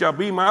 And ye shall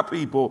be my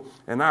people,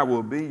 and I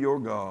will be your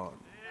God.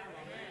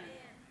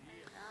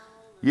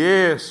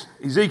 Yes,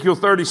 Ezekiel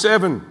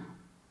 37.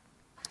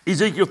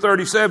 Ezekiel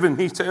 37,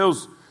 he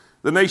tells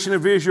the nation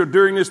of Israel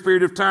during this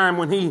period of time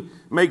when he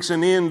makes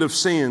an end of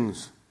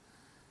sins.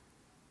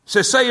 He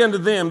says, say unto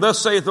them, thus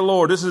saith the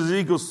Lord. This is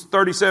Ezekiel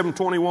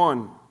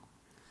 37:21.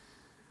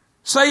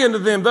 Say unto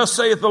them, thus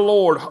saith the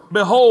Lord,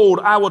 behold,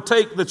 I will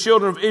take the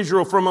children of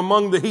Israel from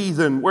among the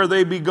heathen where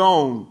they be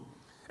gone,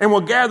 and will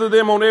gather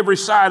them on every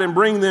side and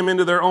bring them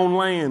into their own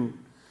land.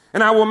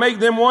 And I will make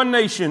them one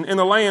nation in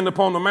the land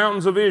upon the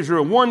mountains of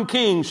Israel. One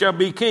king shall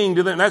be king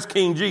to them. That's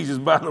King Jesus,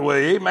 by the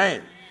way.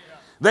 Amen.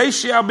 They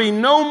shall be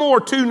no more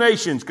two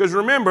nations. Because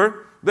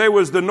remember, there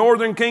was the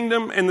northern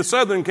kingdom and the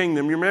southern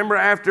kingdom. You remember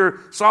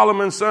after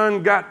Solomon's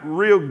son got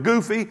real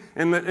goofy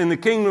and the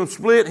kingdom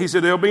split, he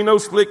said there'll be no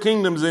split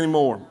kingdoms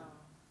anymore.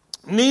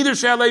 Neither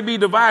shall they be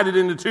divided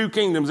into two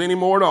kingdoms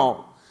anymore at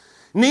all.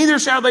 Neither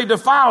shall they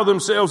defile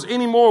themselves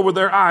anymore with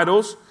their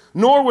idols,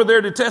 nor with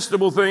their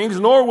detestable things,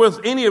 nor with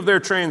any of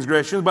their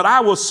transgressions, but I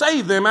will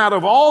save them out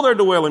of all their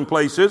dwelling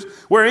places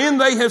wherein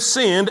they have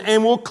sinned,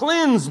 and will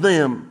cleanse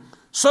them.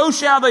 So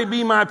shall they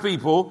be my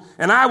people,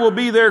 and I will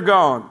be their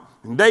God.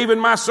 And David,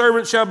 my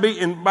servant, shall be,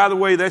 and by the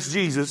way, that's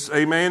Jesus.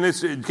 Amen.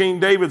 King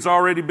David's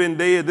already been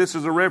dead. This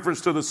is a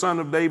reference to the son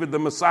of David, the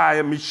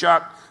Messiah,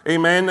 Mishak,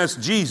 Amen. That's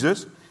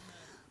Jesus.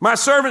 My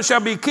servant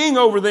shall be king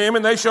over them,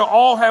 and they shall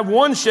all have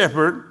one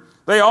shepherd.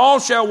 They all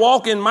shall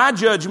walk in my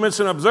judgments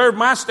and observe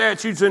my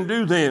statutes and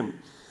do them.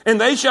 And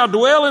they shall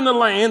dwell in the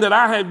land that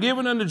I have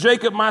given unto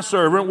Jacob my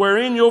servant,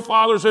 wherein your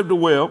fathers have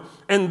dwelt.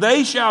 And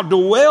they shall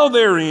dwell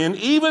therein,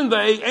 even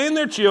they and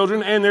their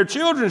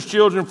children's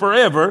children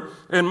forever.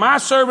 And my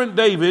servant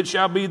David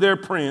shall be their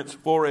prince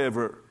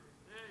forever.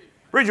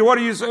 Preacher, what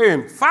are you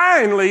saying?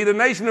 Finally, the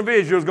nation of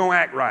Israel is going to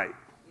act right.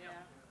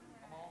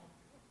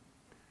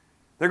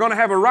 They're going to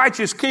have a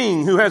righteous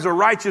king who has a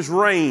righteous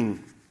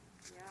reign,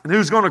 and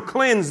who's going to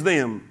cleanse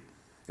them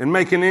and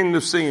make an end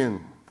of sin.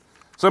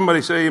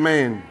 Somebody say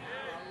amen.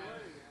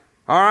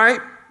 All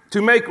right.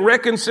 To make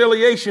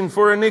reconciliation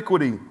for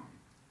iniquity.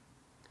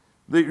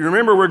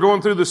 Remember, we're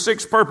going through the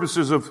 6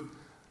 purposes of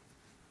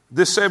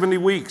this 70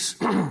 weeks.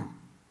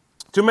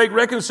 To make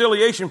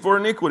reconciliation for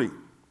iniquity.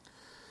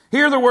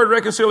 Here the word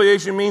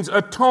reconciliation means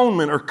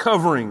atonement or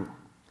covering.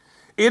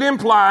 It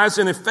implies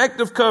an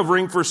effective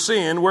covering for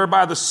sin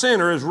whereby the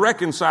sinner is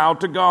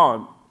reconciled to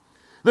God.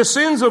 The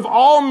sins of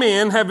all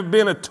men have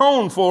been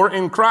atoned for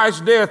in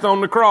Christ's death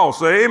on the cross.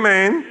 Say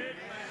amen.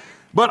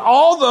 But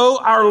although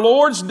our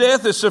Lord's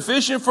death is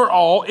sufficient for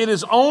all, it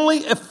is only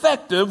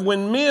effective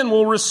when men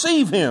will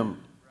receive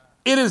him.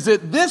 It is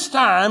at this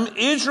time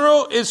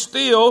Israel is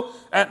still,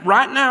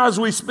 right now as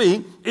we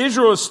speak,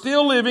 Israel is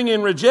still living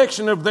in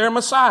rejection of their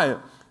Messiah,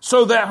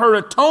 so that her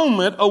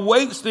atonement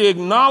awaits the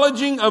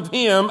acknowledging of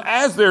him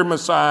as their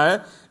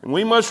Messiah. And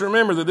we must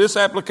remember that this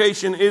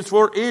application is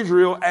for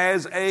Israel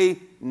as a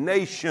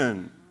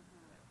nation.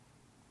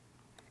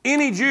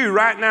 Any Jew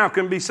right now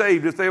can be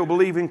saved if they will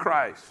believe in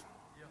Christ.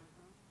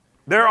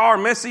 There are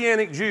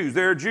Messianic Jews.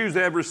 There are Jews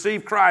that have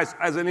received Christ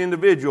as an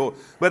individual.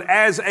 But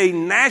as a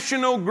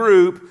national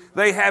group,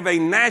 they have a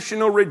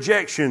national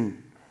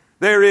rejection.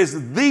 There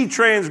is the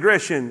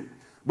transgression.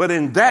 But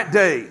in that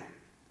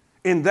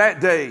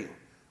day,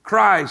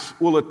 Christ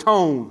will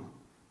atone.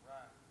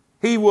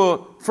 He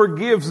will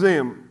forgive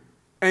them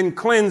and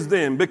cleanse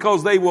them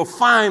because they will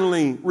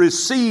finally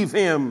receive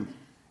him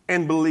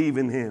and believe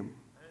in him.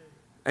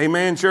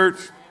 Amen, church?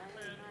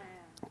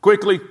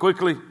 Quickly.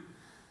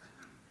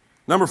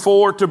 Number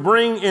 4, to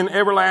bring in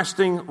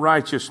everlasting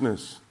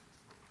righteousness.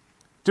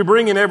 To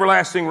bring in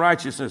everlasting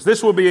righteousness.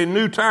 This will be a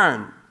new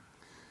time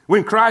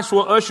when Christ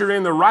will usher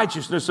in the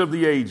righteousness of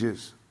the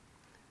ages.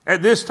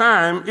 At this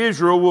time,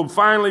 Israel will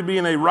finally be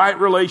in a right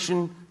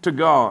relation to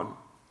God.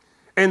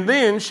 And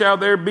then shall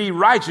there be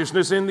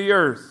righteousness in the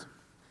earth.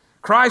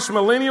 Christ's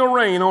millennial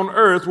reign on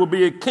earth will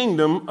be a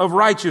kingdom of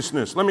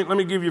righteousness. Let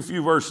me give you a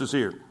few verses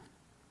here.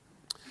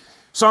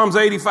 Psalms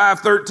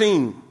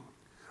 85:13.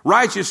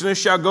 Righteousness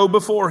shall go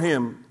before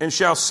him and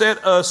shall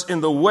set us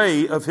in the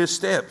way of his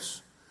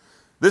steps.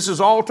 This is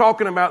all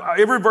talking about,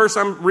 every verse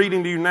I'm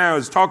reading to you now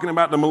is talking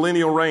about the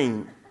millennial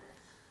reign.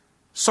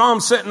 Psalm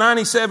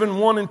 97,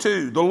 1 and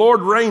 2. The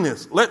Lord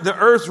reigneth. Let the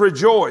earth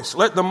rejoice.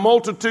 Let the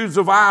multitudes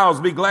of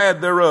isles be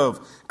glad thereof.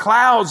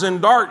 Clouds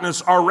and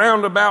darkness are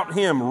round about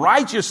him.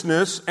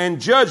 Righteousness and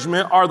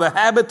judgment are the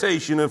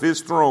habitation of his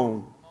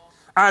throne.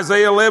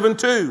 Isaiah 11,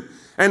 2.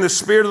 And the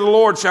Spirit of the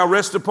Lord shall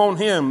rest upon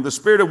him, the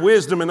Spirit of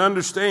wisdom and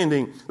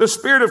understanding, the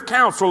Spirit of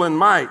counsel and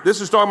might. This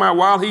is talking about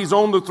while he's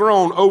on the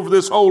throne over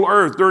this whole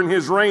earth during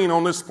his reign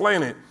on this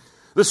planet.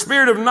 The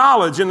Spirit of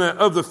knowledge and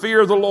of the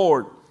fear of the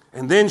Lord.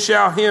 And then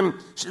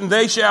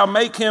they shall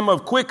make him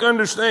of quick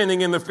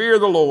understanding in the fear of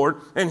the Lord.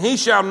 And he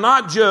shall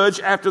not judge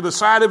after the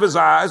sight of his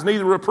eyes,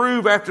 neither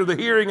reprove after the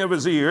hearing of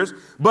his ears.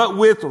 But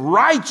with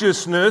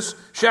righteousness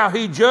shall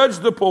he judge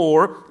the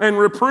poor, and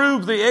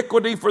reprove the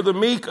equity for the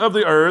meek of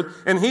the earth.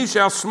 And he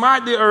shall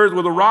smite the earth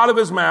with the rod of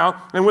his mouth,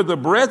 and with the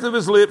breath of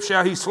his lips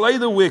shall he slay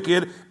the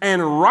wicked.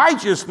 And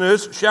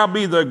righteousness shall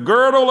be the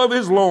girdle of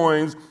his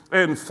loins,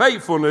 and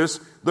faithfulness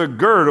the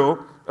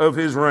girdle of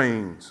his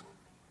reins.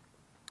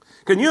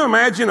 Can you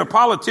imagine a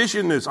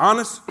politician that's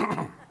honest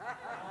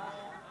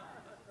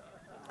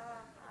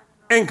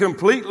and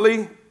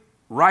completely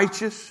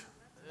righteous?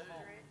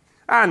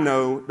 I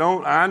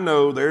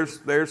know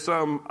there's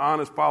some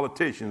honest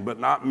politicians, but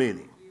not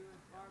many.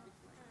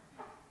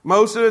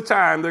 Most of the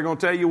time they're going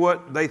to tell you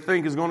what they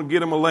think is going to get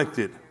them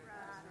elected.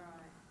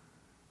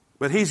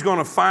 But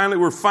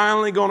we're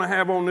finally going to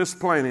have on this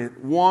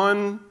planet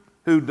one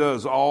who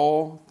does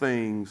all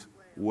things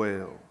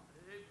well.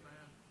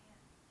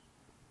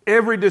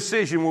 Every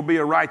decision will be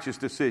a righteous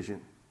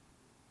decision.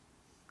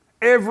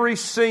 Every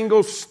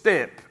single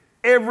step,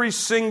 every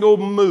single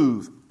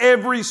move,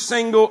 every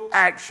single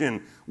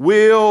action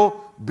will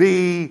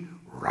be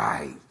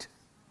right.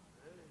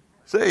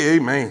 Say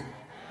amen.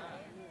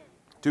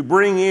 To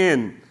bring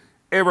in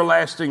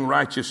everlasting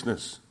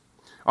righteousness.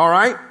 All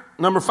right.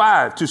 Number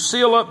 5, to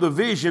seal up the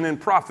vision and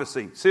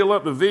prophecy. Seal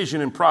up the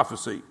vision and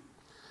prophecy.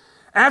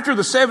 After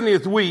the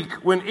 70th week,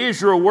 when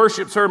Israel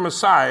worships her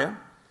Messiah,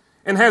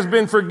 and has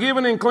been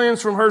forgiven and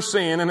cleansed from her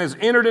sin and has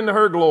entered into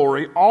her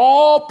glory,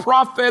 all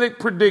prophetic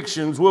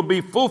predictions will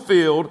be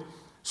fulfilled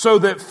so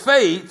that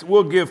faith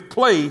will give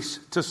place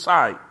to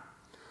sight.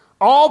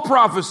 all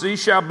prophecy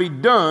shall be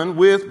done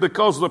with,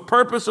 because the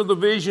purpose of the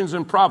visions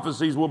and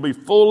prophecies will be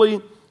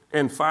fully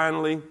and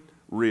finally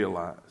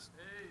realized.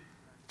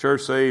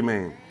 Church, say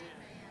amen.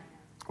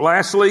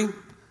 Lastly,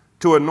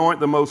 to anoint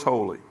the most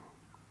holy.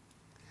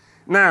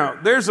 Now,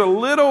 there's a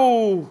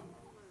little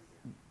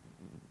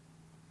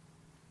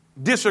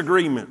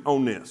disagreement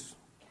on this,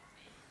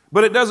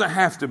 but it doesn't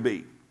have to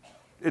be.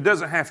 It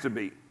doesn't have to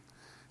be.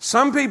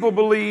 Some people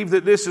believe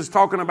that this is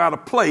talking about a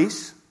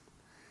place,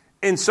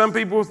 and some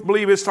people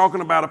believe it's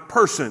talking about a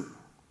person.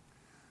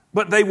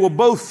 But they will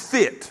both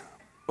fit,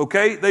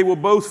 okay? They will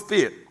both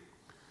fit.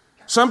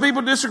 Some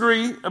people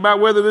disagree about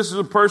whether this is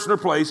a person or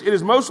place. It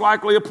is most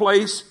likely a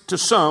place to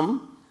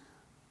some,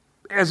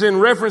 as in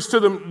reference to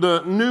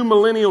the new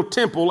millennial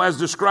temple as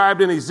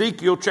described in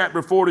Ezekiel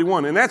chapter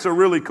 41. And that's a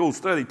really cool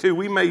study too.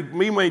 We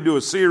may do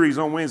a series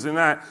on Wednesday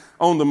night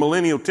on the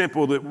millennial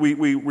temple that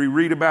we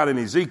read about in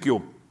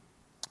Ezekiel.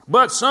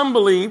 But some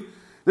believe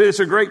that it's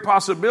a great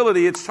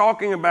possibility. It's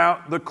talking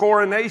about the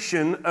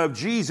coronation of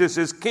Jesus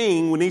as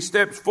king when he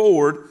steps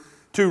forward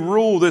to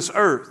rule this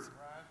earth.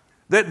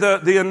 That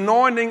the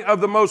anointing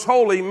of the most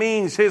holy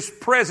means his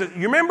presence.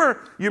 You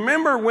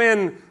remember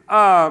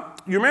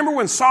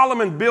when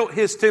Solomon built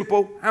his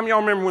temple? How many of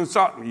y'all remember when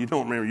Solomon? You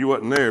don't remember, you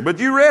wasn't there, but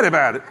you read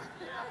about it.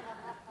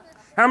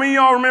 How many of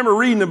y'all remember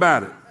reading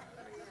about it?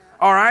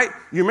 All right.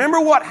 You remember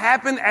what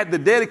happened at the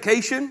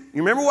dedication?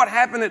 You remember what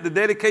happened at the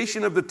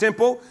dedication of the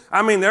temple?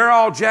 I mean, they're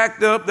all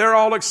jacked up. They're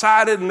all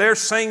excited and they're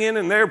singing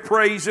and they're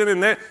praising.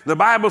 And the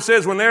Bible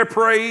says when their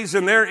praise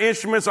and their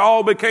instruments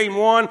all became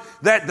one,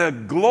 that the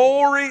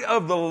glory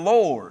of the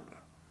Lord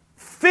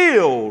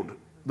filled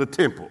the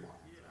temple.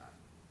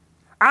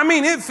 I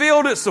mean, it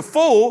filled it so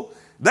full,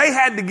 they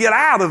had to get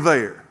out of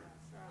there.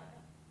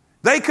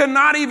 They could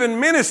not even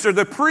minister.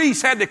 The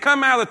priests had to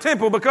come out of the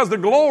temple because the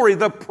glory,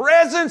 the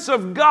presence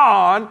of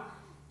God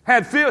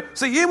had filled.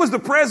 See, it was the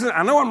presence.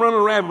 I know I'm running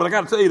around, but I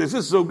got to tell you this.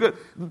 This is so good.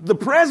 The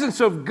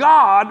presence of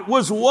God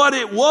was what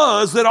it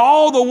was that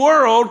all the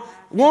world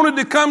wanted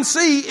to come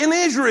see in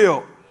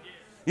Israel.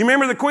 You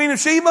remember the Queen of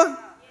Sheba?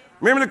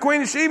 Remember the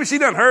Queen of Sheba? She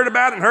done heard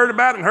about it and heard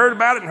about it and heard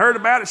about it and heard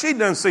about it. She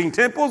done seen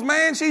temples,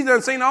 man. She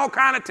done seen all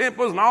kind of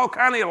temples and all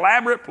kind of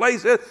elaborate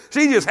places.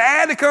 She just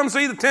had to come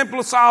see the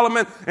Temple of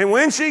Solomon. And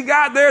when she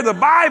got there, the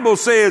Bible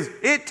says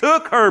it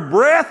took her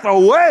breath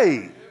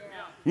away.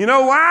 You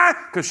know why?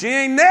 Because she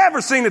ain't never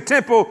seen a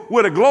temple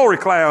with a glory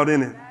cloud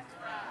in it.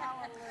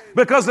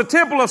 Because the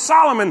Temple of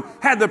Solomon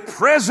had the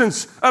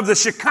presence of the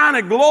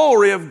Shekinah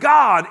glory of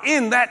God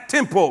in that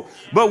temple.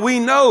 But we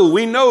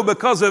know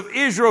because of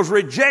Israel's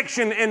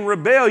rejection and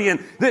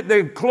rebellion that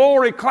the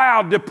glory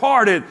cloud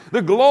departed.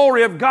 The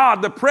glory of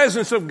God, the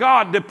presence of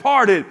God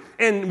departed.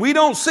 And we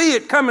don't see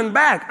it coming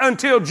back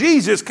until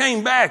Jesus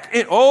came back.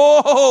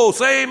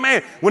 Say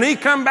amen. When he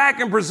come back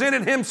and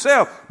presented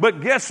himself.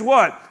 But guess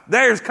what?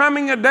 There's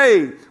coming a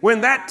day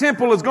when that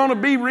temple is going to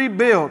be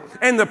rebuilt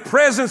and the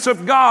presence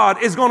of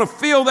God is going to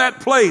fill that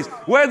place.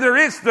 Whether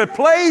it's the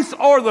place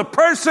or the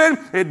person,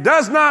 it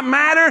does not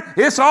matter.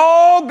 It's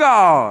all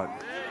God.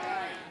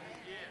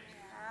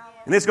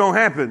 And it's going to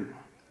happen.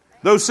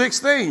 Those six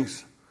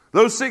things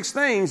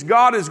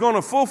God is going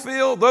to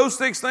fulfill. Those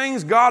 6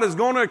 things God is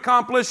going to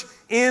accomplish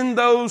in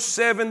those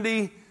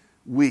 70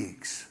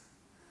 weeks.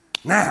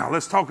 Now,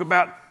 let's talk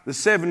about the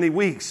 70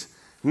 weeks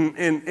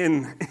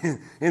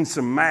in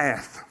some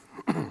math.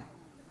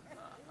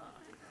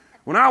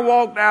 When I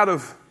walked out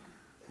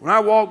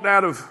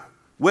of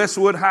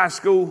Westwood High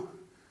School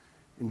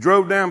and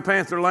drove down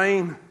Panther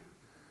Lane,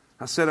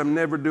 I said, I'm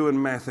never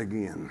doing math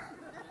again.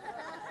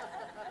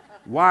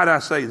 Why'd I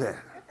say that?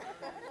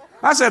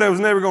 I said I was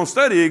never going to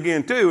study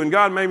again too, and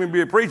God made me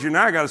be a preacher.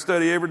 Now I got to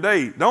study every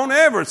day. Don't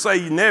ever say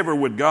you never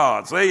with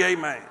God. Say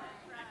amen.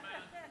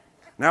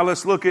 Now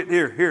let's look at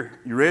here.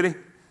 You ready?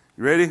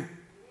 You ready?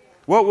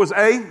 What was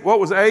A? What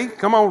was A?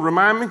 Come on,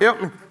 remind me.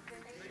 Help me.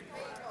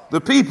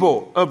 The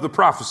people of the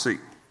prophecy.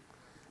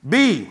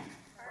 B,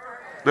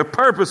 the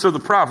purpose of the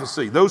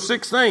prophecy. Those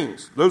 6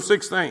 things. Those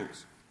 6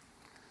 things.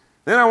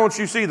 Then I want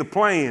you to see the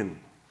plan.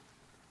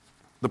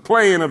 The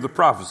plan of the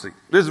prophecy.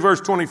 This is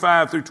verse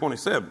 25 through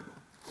 27.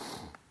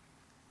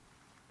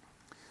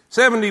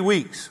 70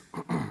 weeks.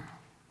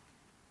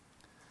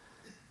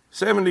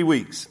 70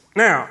 weeks.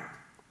 Now,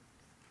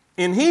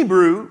 in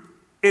Hebrew,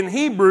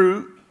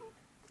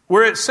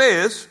 where it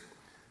says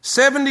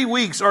 70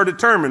 weeks are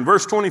determined,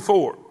 verse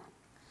 24.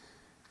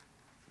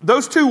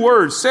 Those 2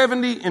 words,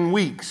 70 and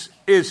weeks,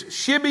 is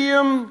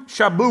Shibium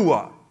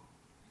Shabua.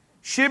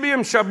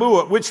 Shibium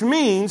Shabua, which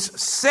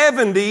means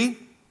 70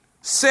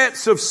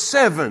 sets of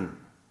 7.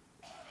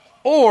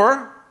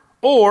 Or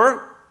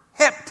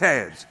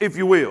heptads, if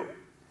you will.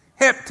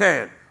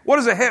 Heptad. What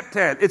is a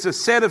heptad? It's a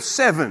set of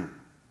 7.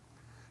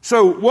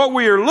 So what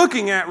we are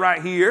looking at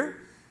right here,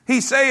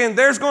 he's saying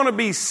there's going to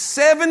be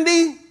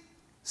 70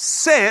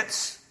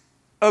 sets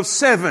of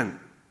 7.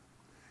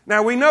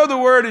 Now we know the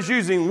word is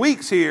using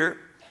weeks here,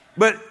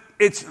 but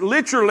it's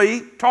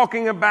literally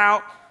talking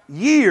about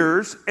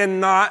years and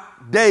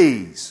not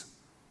days.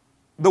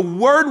 The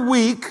word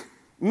week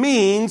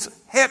means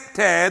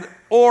heptad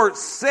or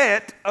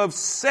set of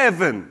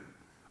 7.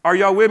 Are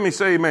y'all with me?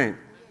 Say amen.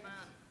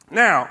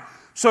 Now,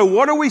 so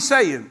what are we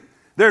saying?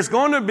 There's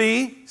going to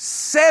be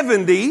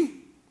 70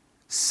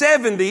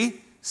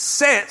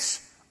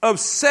 sets of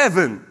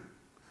 7.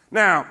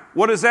 Now,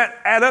 what does that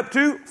add up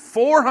to?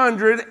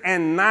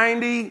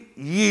 490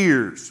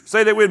 years.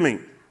 Say that with me.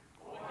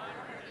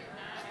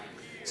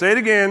 Say it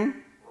again.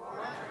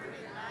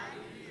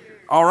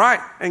 All right.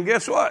 And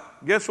guess what?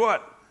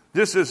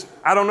 This is,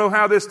 I don't know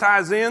how this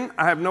ties in.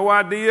 I have no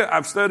idea.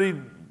 I've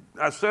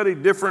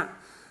studied different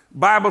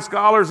Bible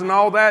scholars and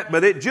all that,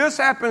 but it just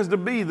happens to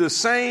be the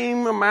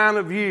same amount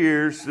of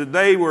years that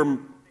they were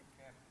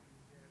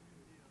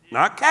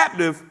not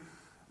captive,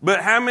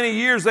 but how many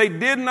years they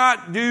did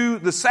not do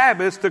the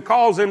Sabbath to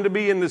cause them to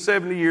be in the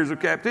 70 years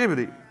of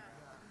captivity.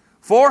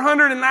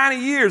 490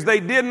 years they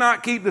did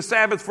not keep the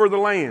Sabbath for the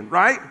land,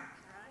 right?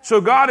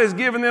 So God has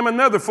given them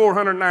another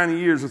 490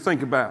 years to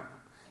think about.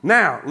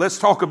 Now, let's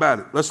talk about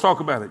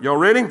it. Y'all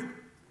ready?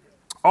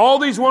 All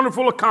these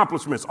wonderful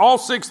accomplishments, all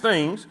 6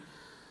 things,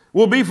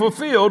 will be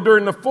fulfilled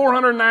during the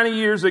 490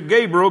 years that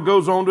Gabriel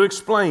goes on to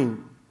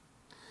explain.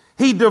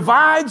 He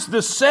divides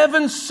the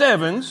 7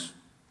 sevens,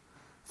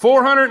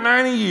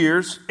 490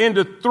 years,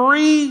 into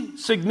 3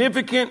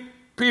 significant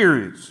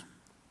periods.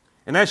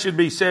 And that should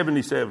be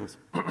 77s.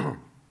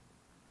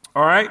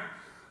 All right?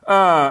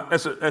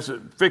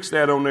 Fix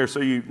that on there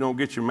so you don't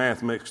get your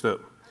math mixed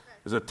up.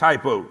 There's a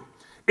typo.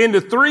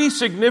 Into 3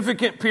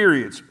 significant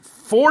periods.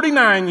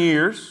 49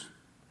 years,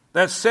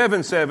 that's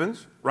 7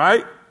 sevens,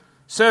 right?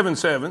 7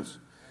 sevens.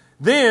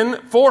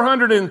 Then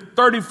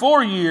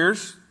 434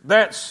 years,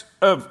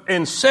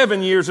 and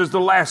 7 years is the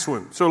last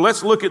one. So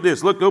let's look at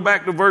this. Go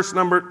back to verse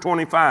number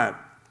 25.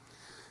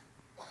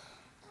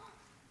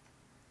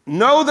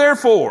 Know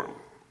therefore.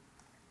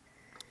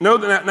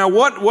 Now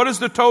what is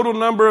the total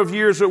number of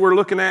years that we're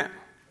looking at?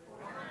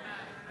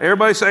 490.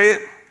 Everybody say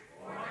it.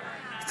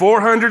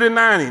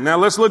 490. Now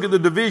let's look at the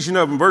division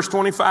of them. Verse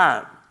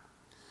 25.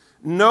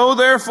 Know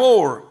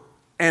therefore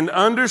and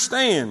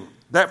understand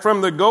that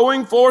from the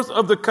going forth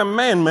of the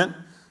commandment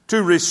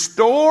to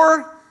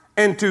restore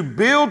and to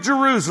build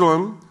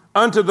Jerusalem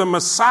unto the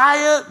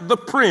Messiah the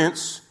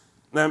Prince,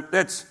 now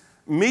that's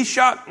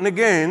Meshach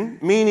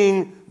Nagan,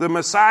 meaning the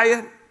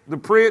Messiah, the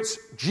Prince,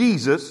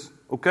 Jesus,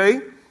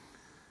 okay,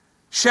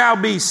 shall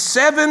be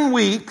 7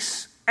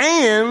 weeks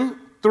and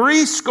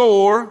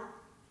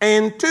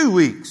 62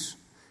 weeks.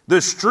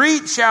 The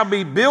street shall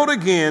be built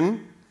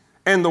again,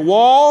 and the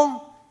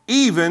wall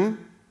even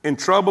in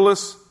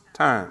troublous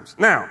times.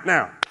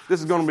 Now, this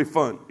is going to be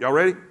fun. Y'all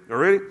ready?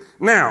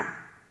 Now,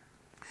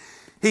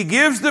 he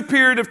gives the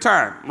period of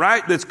time,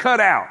 right, that's cut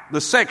out,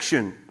 the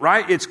section,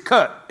 right? It's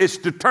cut. It's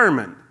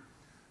determined.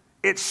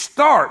 It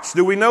starts.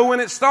 Do we know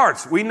when it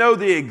starts? We know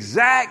the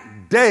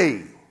exact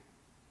day.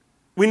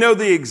 We know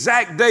the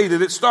exact day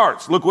that it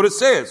starts. Look what it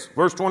says,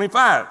 verse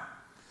 25.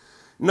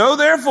 Know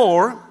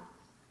therefore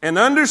and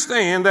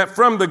understand that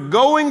from the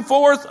going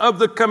forth of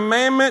the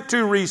commandment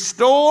to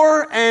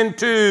restore and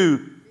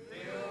to...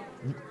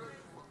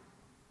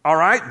 All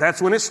right,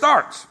 that's when it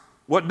starts.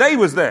 What day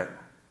was that?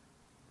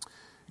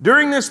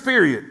 During this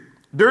period,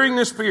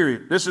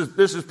 this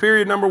is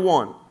period number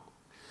 1.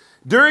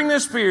 During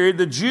this period,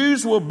 the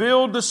Jews will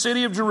build the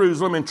city of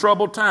Jerusalem in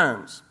troubled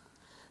times.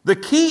 The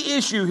key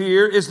issue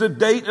here is the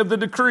date of the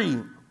decree.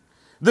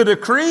 The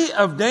decree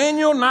of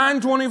Daniel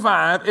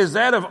 9:25 is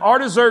that of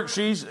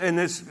Artaxerxes, and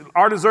it's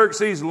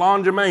Artaxerxes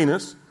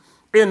Longimanus,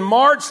 in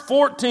March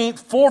 14th,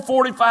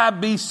 445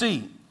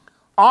 BC,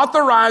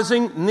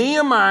 authorizing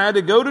Nehemiah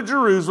to go to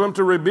Jerusalem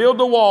to rebuild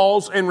the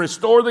walls and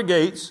restore the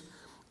gates.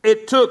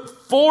 It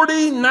took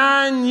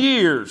 49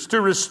 years to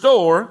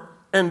restore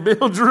and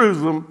build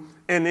Jerusalem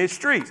and its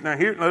streets. Now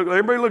here,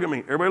 everybody look at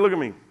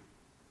me.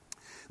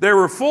 There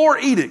were 4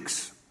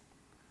 edicts,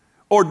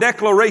 or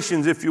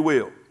declarations, if you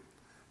will,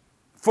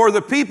 for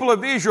the people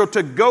of Israel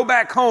to go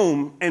back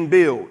home and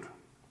build.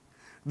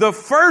 The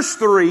first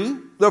three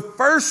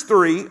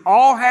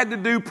all had to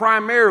do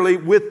primarily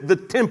with the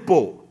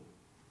temple.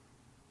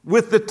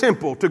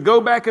 To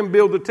go back and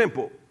build the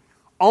temple.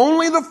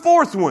 Only the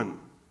 4th one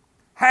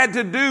had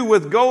to do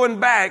with going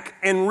back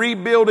and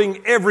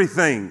rebuilding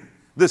everything.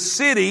 The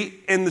city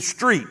and the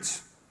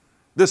streets.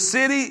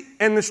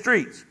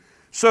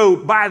 So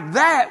by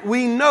that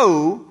we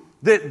know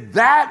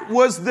that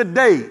was the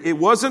day. It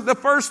wasn't the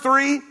first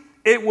 3.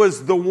 It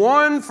was the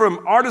one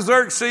from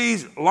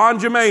Artaxerxes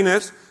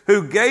Longimanus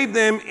who gave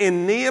them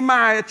in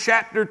Nehemiah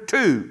chapter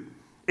 2.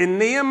 In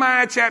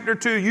Nehemiah chapter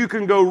 2, you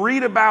can go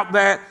read about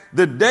that.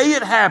 The day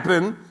it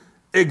happened,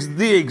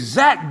 the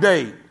exact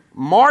date,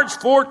 March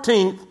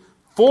 14th,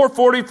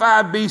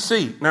 445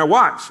 BC. Now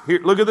watch.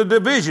 Here, look at the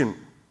division.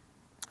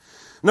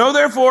 Know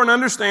therefore and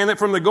understand that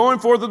from the going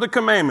forth of the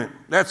commandment,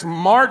 that's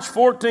March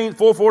 14th,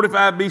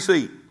 445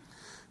 BC,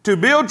 to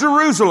build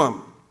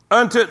Jerusalem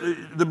unto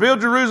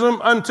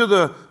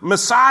the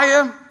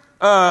Messiah,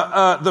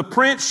 the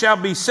Prince shall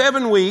be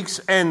 7 weeks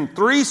and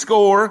 70.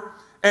 All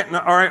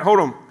right, hold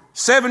on.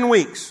 7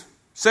 weeks,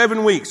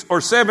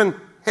 or 7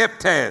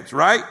 heptads,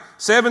 right?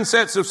 7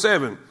 sets of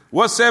 7.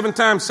 What's 7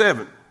 times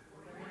 7?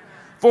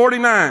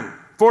 49.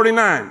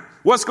 49.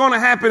 What's going to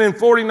happen in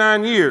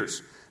 49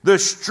 years? The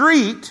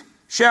street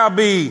shall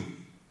be,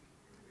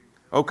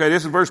 okay,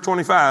 this is verse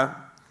 25.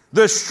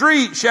 The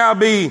street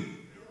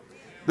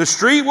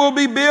will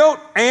be built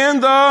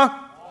and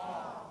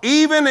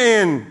even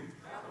in,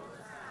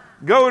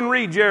 go and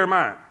read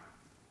Jeremiah.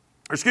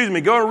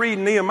 Go and read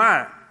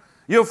Nehemiah.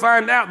 You'll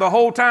find out the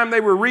whole time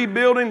they were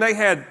rebuilding, they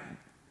had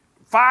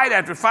fight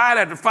after fight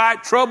after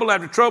fight, trouble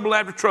after trouble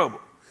after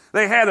trouble.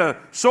 They had a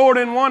sword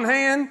in one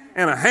hand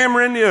and a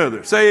hammer in the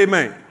other. Say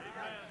amen.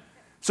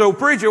 So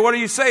preacher, what are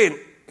you saying?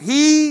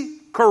 He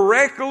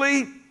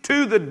correctly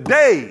to the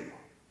day,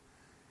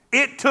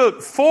 it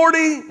took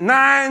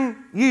 49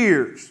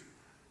 years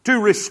to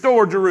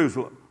restore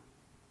Jerusalem.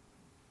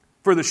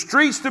 For the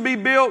streets to be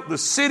built, the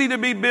city to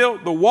be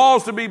built, the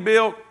walls to be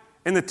built,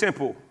 and the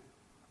temple.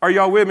 Are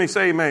y'all with me?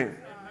 Say amen. Amen.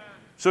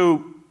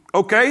 So,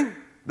 okay,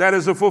 that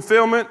is a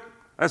fulfillment.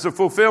 That's a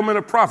fulfillment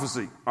of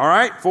prophecy. All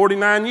right,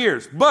 49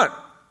 years. But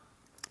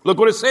look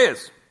what it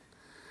says.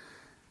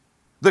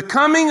 The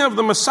coming of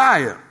the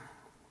Messiah.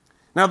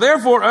 Now,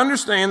 therefore,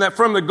 understand that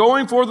from the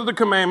going forth of the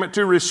commandment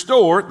to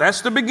restore,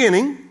 that's the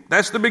beginning.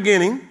 That's the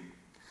beginning.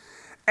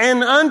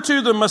 And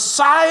unto the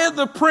Messiah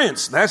the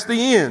Prince, that's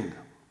the end.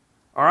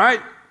 All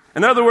right?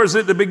 In other words,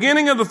 at the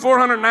beginning of the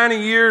 490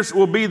 years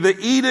will be the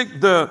edict,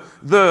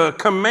 the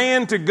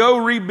command to go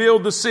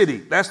rebuild the city.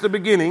 That's the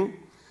beginning.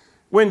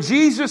 When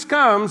Jesus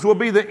comes will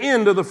be the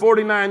end of the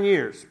 49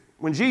 years.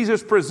 When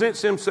Jesus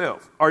presents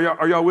himself. Are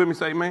y'all with me?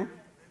 Say amen.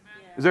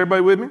 Is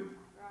everybody with me?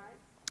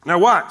 Now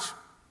watch.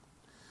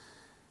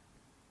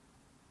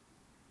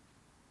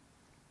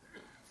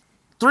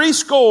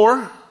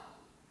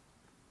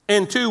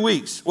 62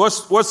 weeks.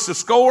 What's the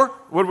score?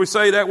 What did we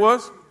say that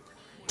was?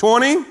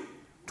 20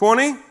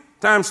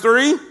 times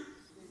 3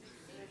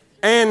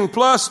 and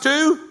plus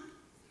 2,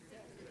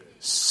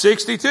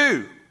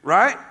 62,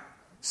 right?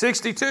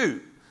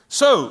 62.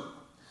 So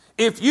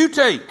if you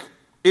take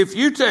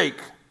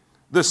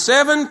the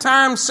 7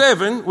 times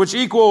 7, which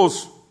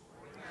equals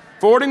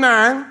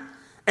 49,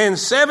 and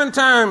 7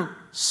 times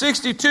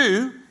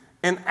 62,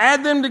 and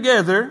add them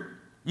together,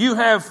 you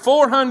have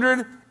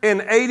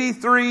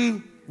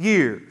 483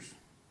 years.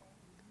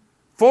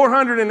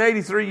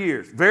 483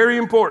 years. Very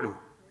important.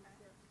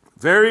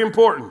 Very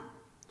important.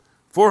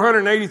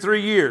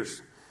 483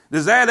 years.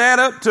 Does that add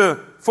up to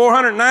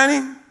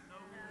 490?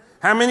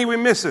 How many we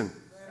missing?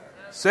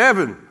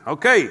 7.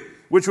 Okay.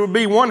 Which would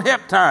be 1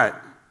 heptide.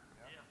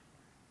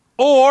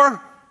 Or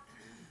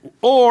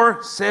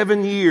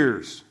 7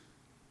 years.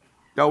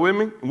 Y'all with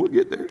me? We'll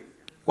get there.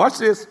 Watch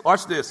this.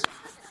 Watch this.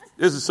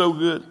 This is so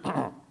good.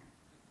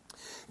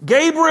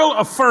 Gabriel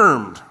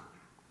affirmed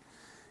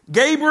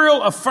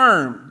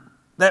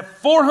that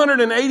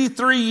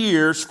 483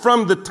 years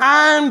from the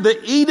time the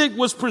edict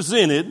was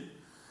presented,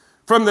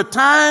 from the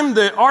time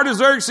that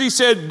Artaxerxes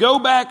said, go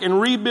back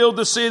and rebuild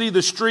the city,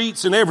 the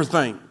streets and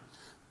everything.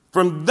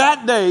 From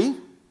that day,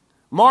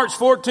 March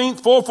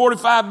 14th,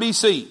 445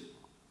 BC,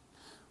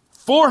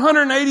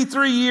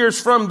 483 years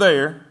from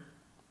there,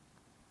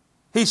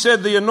 he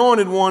said the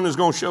anointed one is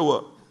going to show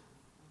up.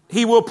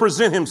 He will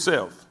present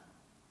himself.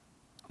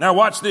 Now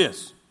watch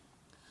this.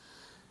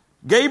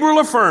 Gabriel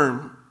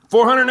affirmed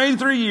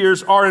 483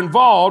 years are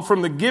involved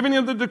from the giving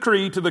of the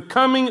decree to the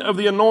coming of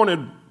the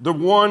anointed, the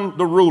one,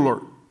 the ruler.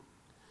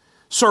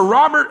 Sir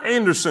Robert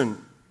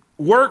Anderson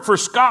worked for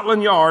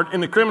Scotland Yard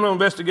in the Criminal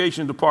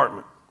Investigation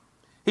Department.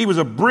 He was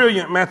a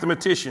brilliant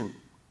mathematician,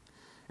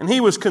 and he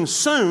was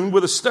consumed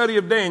with a study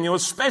of Daniel,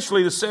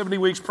 especially the 70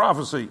 weeks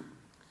prophecy.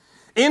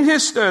 In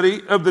his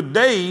study of the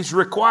days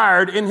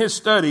required in his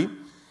study,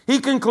 he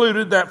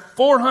concluded that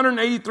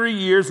 483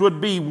 years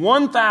would be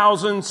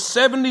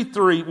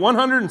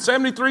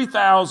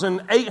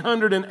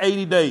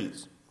 173,880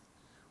 days.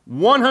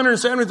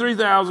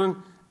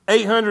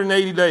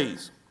 173,880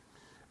 days.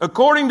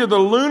 According to the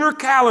lunar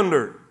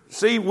calendar,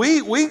 see,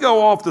 we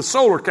go off the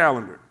solar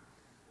calendar,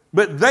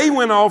 but they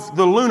went off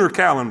the lunar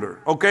calendar,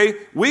 okay?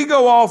 We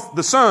go off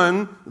the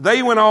sun,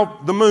 they went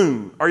off the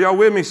moon. Are y'all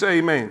with me? Say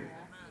amen.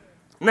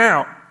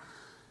 Now,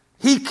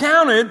 he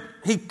counted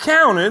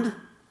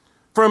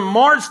from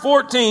March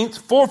 14th,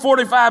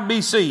 445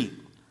 BC,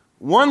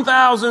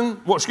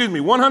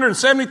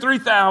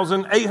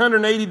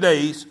 173,880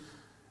 days,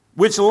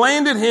 which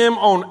landed him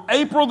on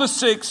April the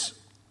 6th,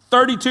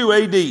 32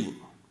 AD.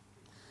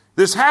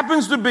 This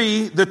happens to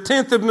be the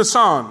 10th of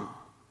Nisan.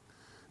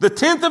 The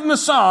 10th of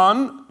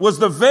Nisan was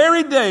the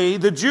very day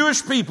the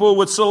Jewish people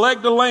would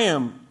select a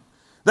lamb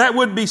that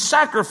would be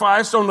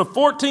sacrificed on the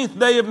 14th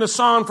day of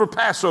Nisan for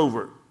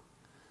Passover.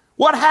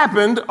 What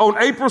happened on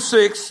April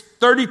 6,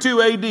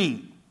 32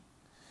 AD?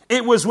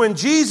 It was when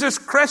Jesus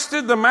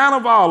crested the Mount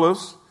of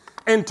Olives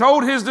and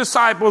told his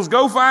disciples,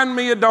 go find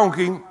me a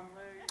donkey,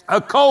 a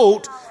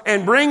colt,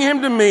 and bring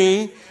him to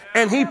me.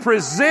 And he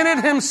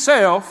presented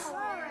himself.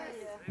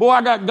 Boy,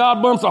 I got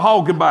God bumps a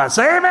hog goodbye.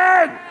 Say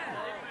amen.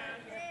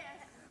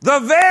 The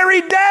very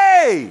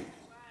day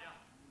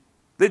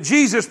that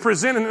Jesus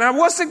presented. Now,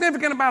 what's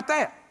significant about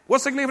that?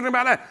 What's significant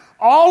about that?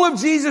 All of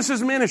Jesus'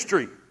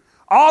 ministry,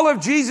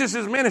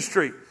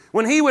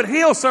 when he would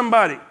heal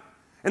somebody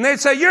and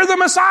they'd say, you're the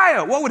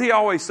Messiah, what would he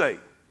always say?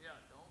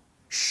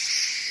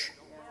 Shh.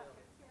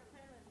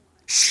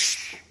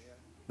 Shh.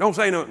 Don't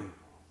say nothing.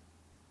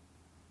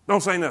 Don't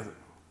say nothing.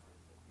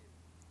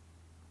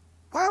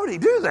 Why would he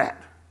do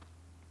that?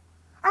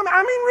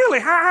 I mean, really,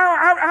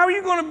 how are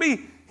you going to be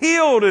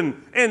healed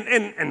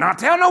and not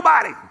tell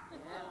nobody?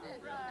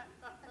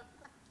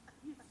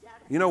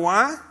 You know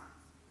why?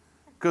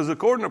 Because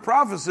according to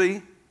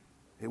prophecy,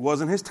 it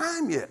wasn't his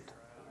time yet.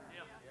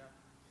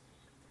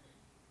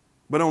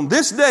 But on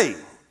this day,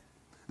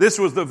 this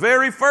was the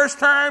very first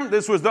time,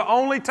 this was the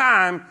only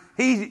time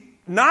he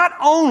not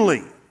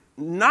only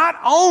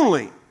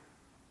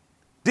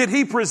did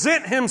he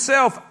present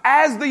himself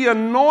as the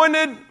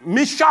anointed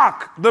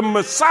Meshach, the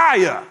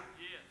Messiah.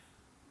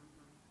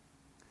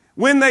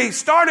 When they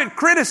started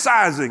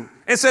criticizing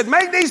and said,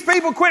 make these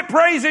people quit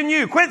praising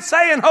you, quit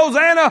saying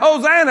Hosanna,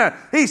 Hosanna.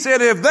 He said,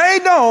 if they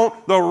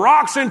don't, the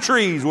rocks and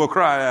trees will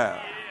cry out.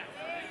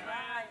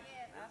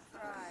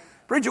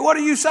 Preacher, what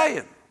are you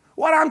saying?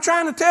 What I'm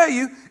trying to tell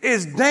you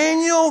is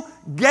Daniel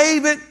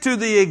gave it to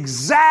the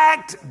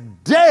exact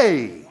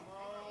day.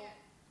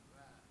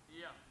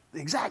 The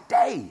exact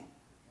day.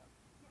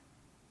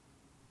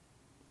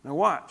 Now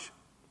watch.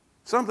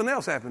 Something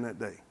else happened that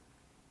day.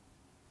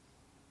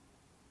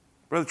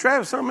 Brother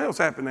Travis, something else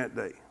happened that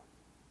day.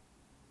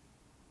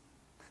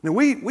 Now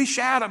we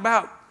shout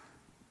about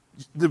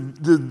the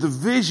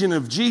vision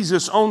of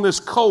Jesus on this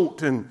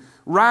colt and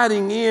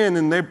riding in,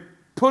 and they're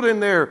putting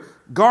their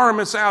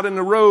garments out in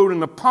the road and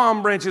the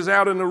palm branches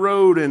out in the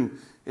road, and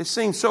it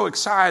seems so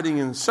exciting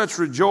and such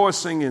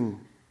rejoicing.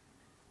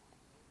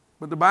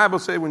 But the Bible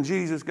said when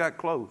Jesus got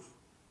close,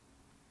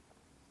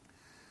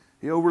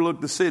 he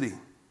overlooked the city.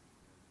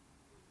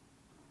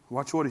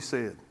 Watch what he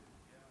said.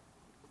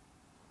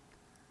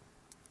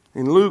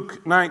 In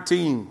Luke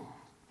 19,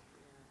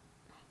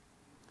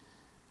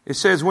 it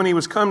says, when he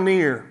was come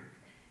near,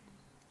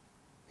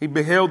 he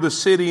beheld the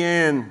city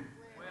and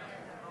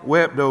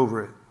wept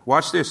over it.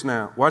 Watch this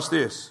now. Watch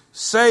this.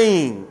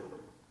 Saying,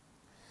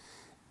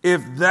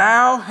 if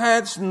thou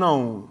hadst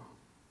known,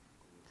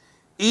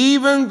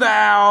 even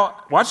thou,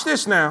 watch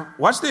this now.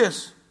 Watch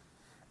this.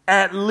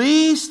 At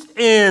least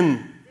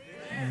in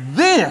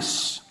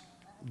this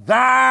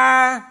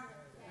thy.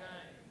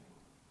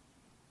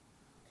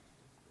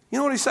 You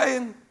know what he's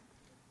saying?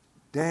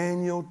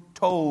 Daniel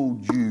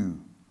told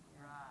you.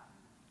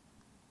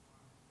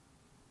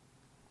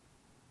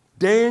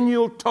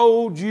 Daniel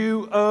told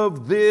you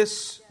of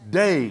this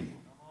day.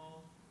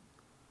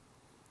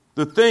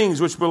 The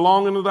things which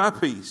belong unto thy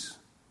peace.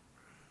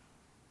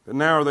 But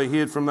now are they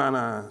hid from thine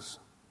eyes.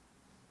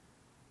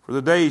 For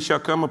the day shall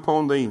come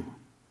upon thee.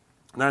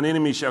 Thine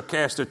enemy shall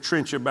cast a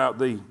trench about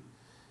thee.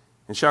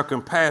 And shall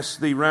compass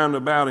thee round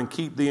about and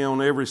keep thee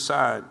on every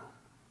side.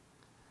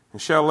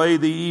 And shall lay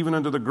thee even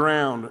unto the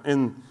ground,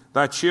 and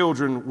thy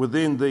children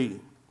within thee.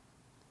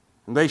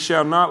 And they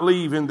shall not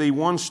leave in thee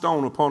one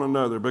stone upon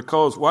another,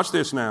 because, watch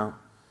this now,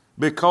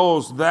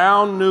 because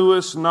thou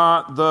knewest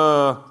not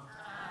the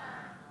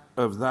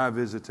of thy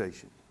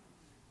visitation.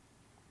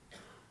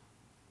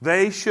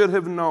 They should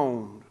have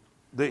known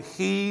that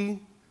he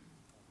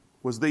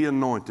was the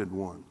anointed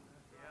one.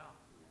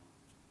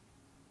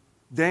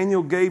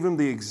 Daniel gave him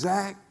the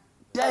exact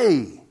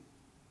day.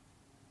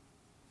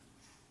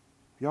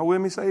 Y'all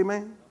with me? Say amen.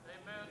 Amen.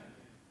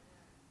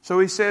 So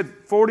he said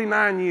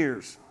 49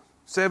 years,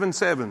 7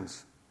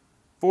 sevens,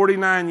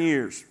 49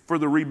 years for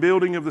the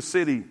rebuilding of the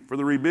city, for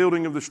the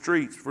rebuilding of the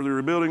streets, for the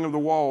rebuilding of the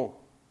wall,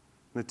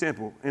 the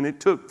temple. And it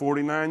took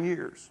 49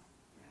 years.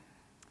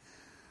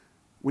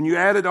 When you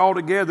add it all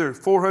together,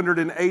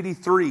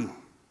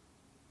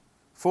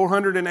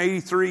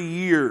 483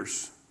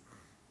 years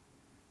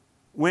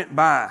went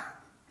by.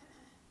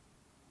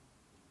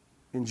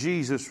 And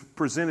Jesus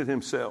presented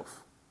himself.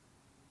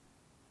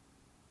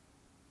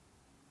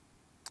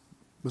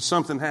 But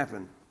something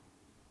happened.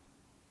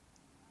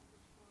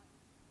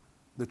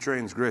 The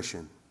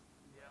transgression.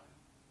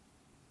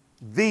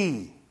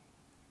 The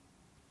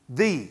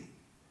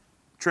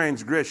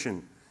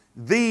transgression.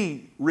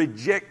 The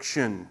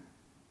rejection.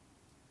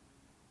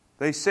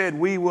 They said,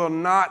 we will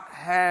not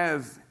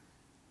have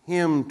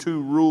him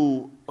to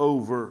rule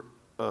over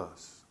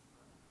us.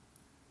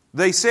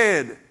 They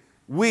said,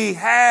 we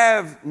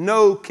have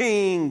no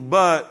king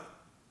but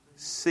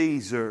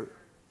Caesar.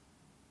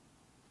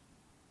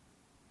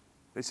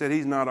 They said,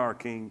 he's not our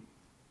king.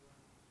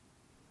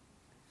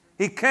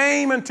 He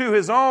came unto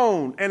his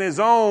own, and his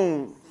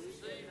own,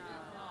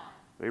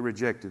 they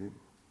rejected him.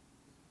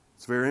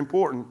 It's very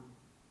important.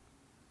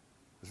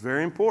 It's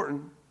very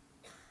important.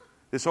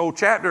 This whole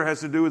chapter has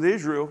to do with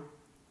Israel.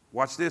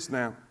 Watch this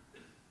now.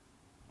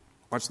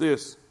 Watch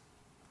this.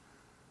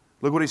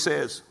 Look what he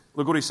says.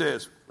 Look what he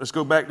says. Let's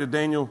go back to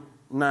Daniel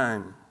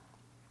 9.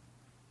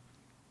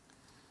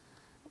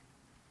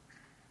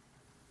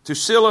 To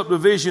seal up the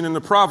vision and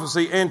the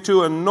prophecy, and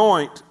to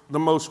anoint the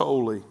most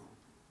holy.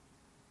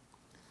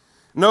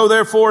 Know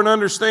therefore and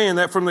understand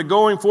that from the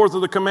going forth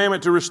of the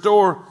commandment to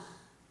restore,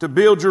 to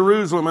build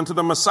Jerusalem unto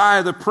the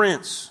Messiah the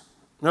Prince.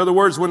 In other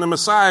words, when the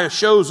Messiah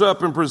shows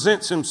up and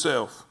presents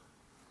himself,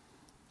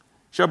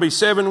 shall be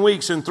 7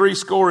 weeks and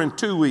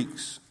 62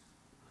 weeks.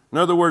 In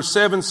other words,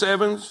 7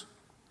 sevens,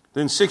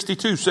 then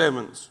 62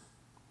 sevens.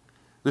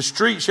 The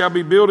street shall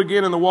be built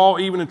again and the wall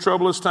even in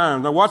troublous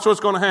times. Now watch what's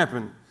going to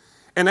happen.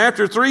 And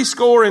after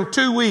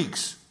 62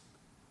 weeks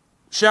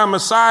shall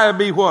Messiah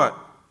be what?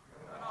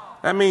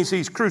 That means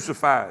he's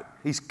crucified.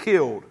 He's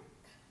killed.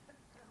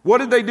 What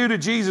did they do to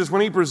Jesus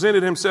when he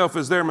presented himself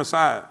as their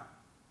Messiah?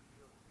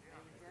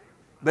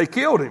 They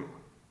killed him.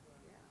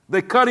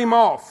 They cut him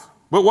off.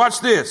 But watch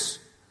this.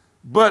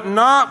 But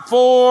not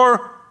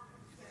for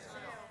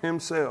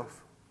himself.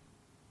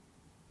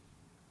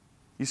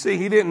 You see,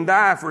 he didn't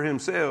die for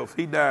himself.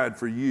 He died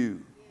for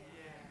you.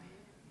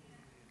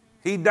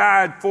 He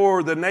died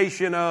for the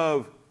nation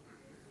of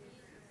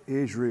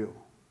Israel.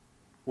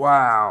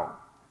 Wow.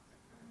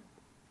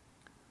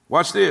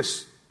 Watch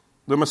this.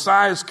 The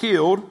Messiah is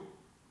killed.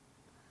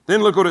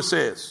 Then look what it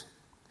says.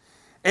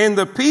 And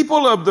the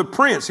people of the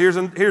prince, here's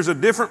a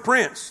different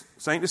prince.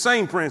 This ain't the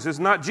same prince. It's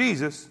not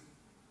Jesus.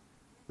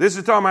 This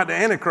is talking about the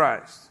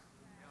Antichrist.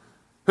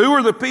 Who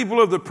are the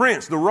people of the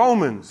prince? The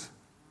Romans.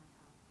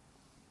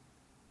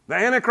 The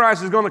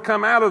Antichrist is going to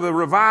come out of the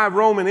revived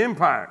Roman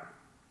Empire,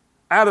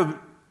 out of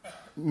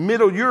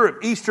Middle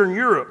Europe, Eastern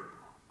Europe.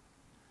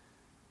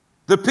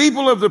 The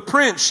people of the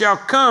prince shall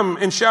come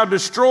and shall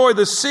destroy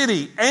the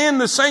city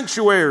and the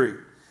sanctuary,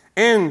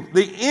 and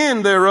the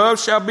end thereof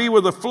shall be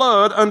with a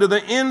flood. Unto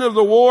the end of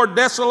the war,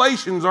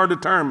 desolations are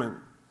determined.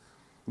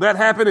 That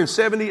happened in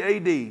 70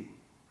 A.D.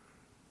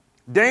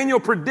 Daniel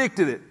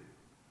predicted it.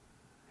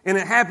 And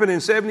it happened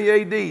in 70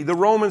 A.D. The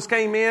Romans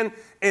came in,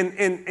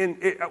 and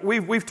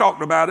we've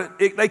talked about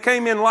it. They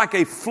came in like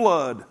a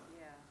flood.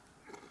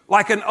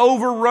 Like an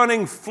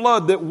overrunning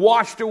flood that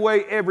washed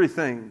away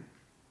everything.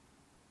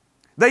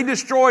 They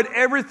destroyed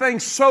everything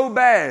so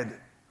bad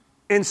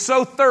and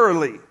so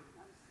thoroughly.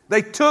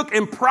 They took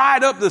and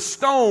pried up the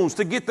stones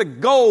to get the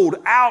gold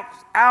out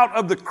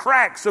of the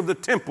cracks of the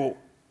temple.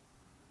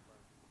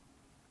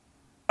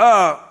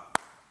 Mark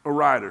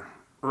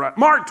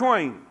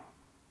Twain.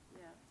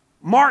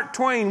 Mark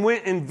Twain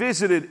went and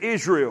visited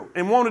Israel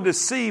and wanted to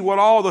see what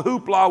all the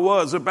hoopla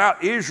was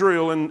about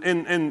Israel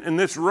and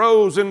this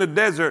rose in the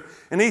desert.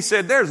 And he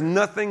said, there's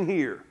nothing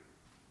here.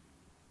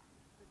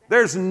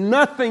 There's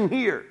nothing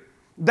here.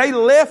 They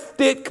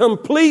left it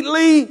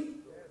completely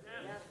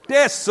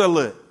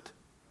desolate.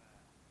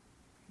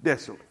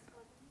 Desolate.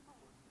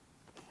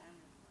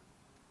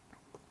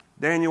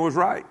 Daniel was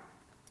right.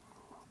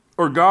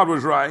 Or God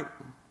was right.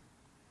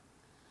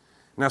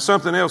 Now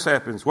something else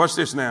happens. Watch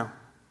this now.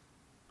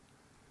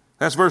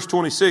 That's verse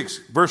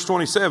 26. Verse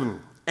 27.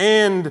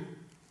 And,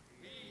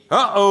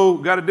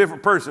 got a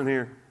different person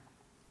here.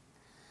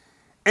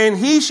 And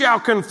he shall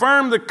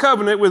confirm the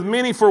covenant with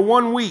many for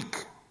 1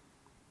 week.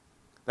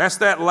 That's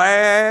that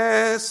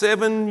last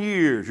 7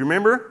 years. You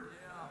remember?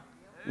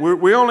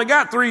 We only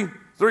got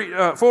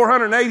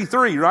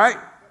 483, right?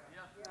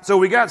 So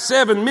we got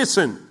 7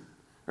 missing.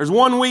 There's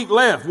 1 week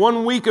left.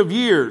 1 week of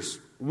years.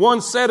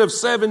 One set of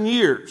 7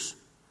 years.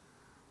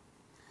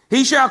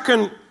 He shall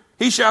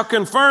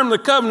confirm the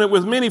covenant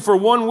with many for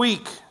 1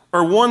 week,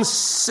 or one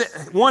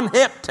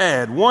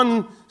heptad,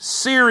 one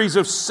series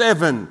of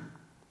 7.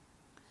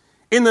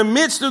 In the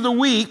midst of the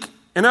week,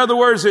 in other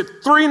words, at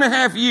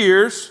 3.5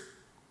 years,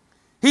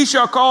 he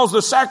shall cause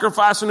the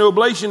sacrifice and the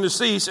oblation to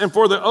cease, and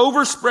for the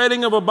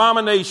overspreading of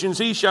abominations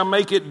he shall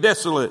make it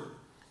desolate,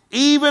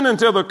 even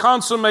until the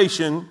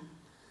consummation,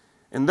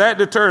 and that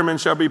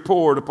determined shall be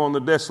poured upon the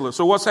desolate.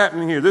 So what's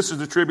happening here? This is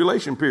the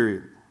tribulation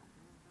period.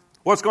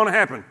 What's going to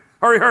happen?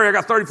 Hurry, I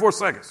got 34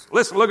 seconds.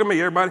 Listen, look at me,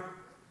 everybody.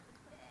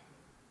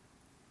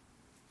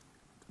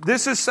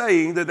 This is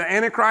saying that the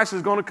Antichrist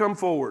is going to come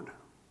forward.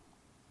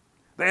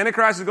 The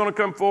Antichrist is going to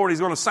come forward.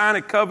 He's going to sign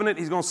a covenant.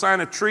 He's going to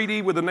sign a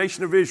treaty with the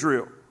nation of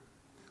Israel.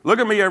 Look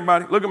at me,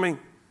 everybody. Look at me.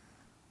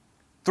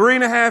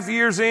 3.5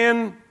 years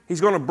in, he's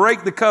going to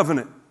break the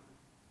covenant.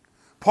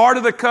 Part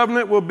of the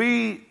covenant will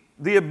be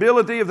the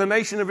ability of the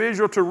nation of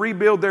Israel to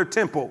rebuild their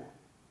temple.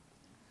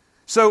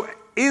 So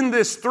in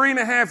this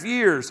 3.5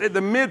 years, at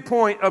the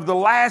midpoint of the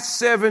last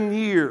 7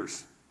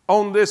 years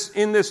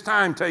in this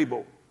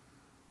timetable,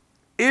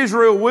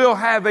 Israel will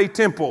have a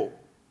temple.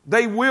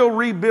 They will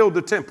rebuild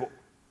the temple.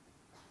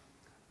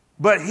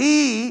 But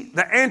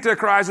the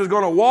Antichrist, is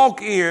going to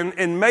walk in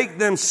and make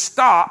them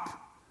stop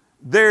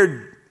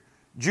their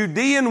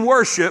Judean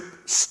worship,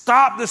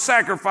 stop the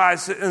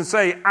sacrifice, and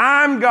say,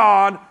 I'm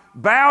God,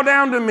 bow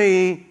down to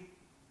me,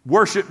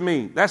 worship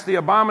me. That's the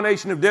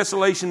abomination of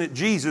desolation that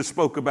Jesus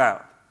spoke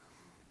about.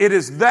 It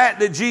is that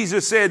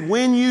Jesus said,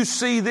 when you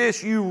see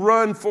this, you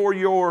run for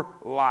your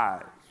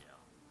lives.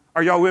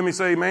 Are y'all with me?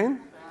 Say amen?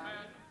 Amen.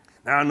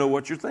 Now I know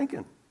what you're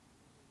thinking.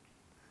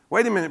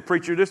 Wait a minute,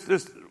 preacher,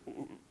 this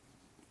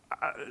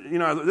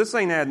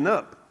ain't adding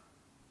up.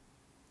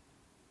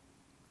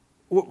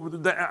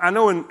 I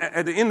know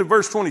at the end of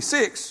verse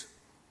 26,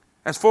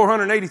 that's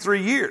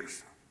 483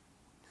 years.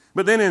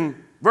 But then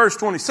in verse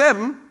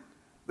 27,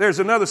 there's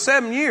another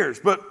 7 years,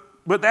 but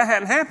that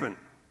hadn't happened.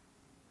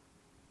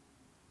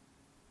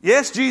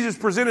 Yes, Jesus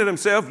presented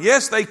himself.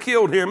 Yes, they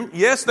killed him.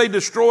 Yes, they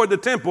destroyed the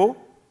temple.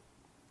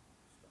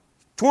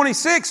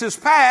 26 is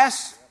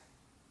past.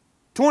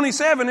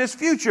 27 is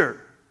future.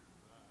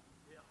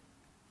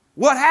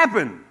 What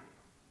happened?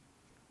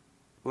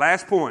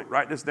 Last point,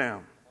 write this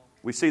down.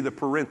 We see the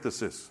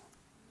parenthesis.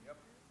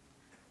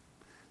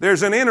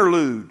 There's an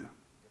interlude.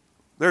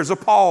 There's a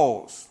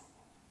pause.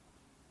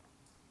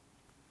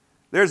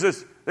 There's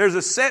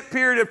a set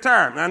period of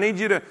time. Now, I need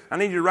you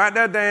to write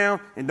that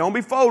down, and don't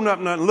be folding up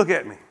nothing. Look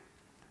at me,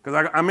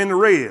 because I'm in the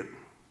red.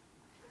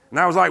 And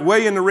I was like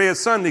way in the red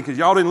Sunday because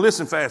y'all didn't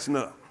listen fast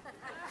enough.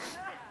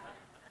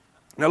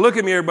 Now look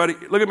at me, everybody.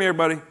 Look at me,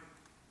 everybody.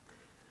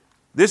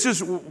 This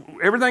is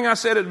everything I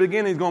said at the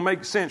beginning is going to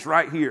make sense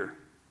right here.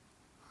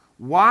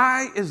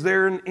 Why is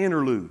there an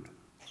interlude?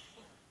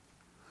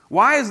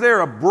 Why is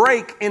there a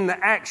break in the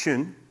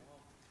action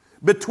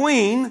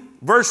between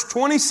verse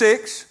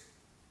 26?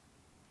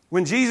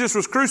 When Jesus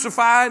was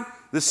crucified,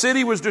 the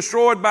city was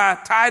destroyed by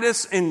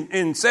Titus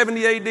in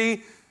 70 AD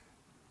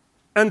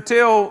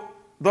until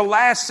the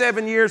last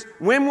 7 years.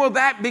 When will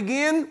that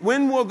begin?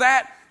 When will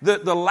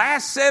the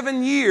last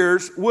 7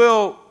 years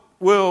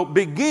will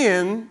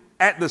begin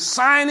at the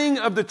signing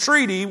of the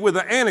treaty with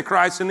the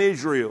Antichrist in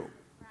Israel.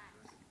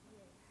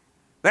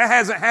 That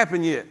hasn't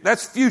happened yet.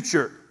 That's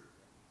future.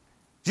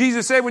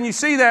 Jesus said, when you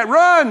see that,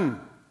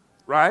 run.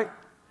 Right?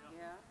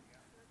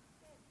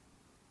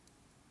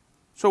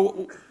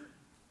 So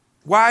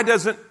why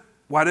doesn't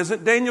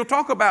Daniel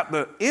talk about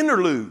the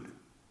interlude?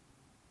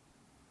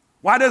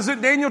 Why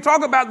doesn't Daniel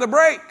talk about the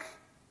break?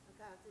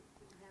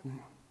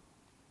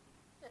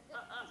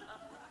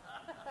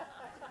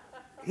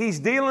 He's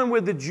dealing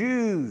with the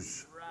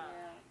Jews.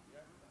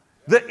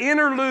 The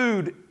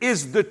interlude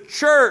is the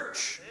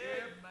church.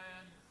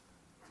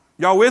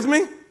 Y'all with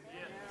me?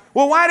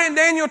 Well, why didn't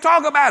Daniel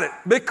talk about it?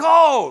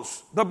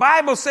 Because the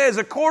Bible says,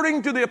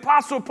 according to the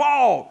Apostle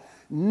Paul,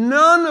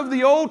 none of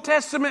the Old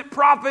Testament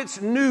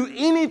prophets knew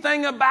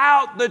anything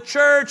about the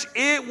church.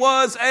 It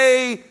was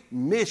a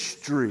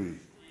mystery.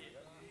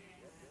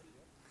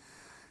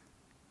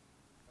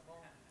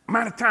 I'm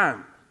out of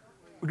time.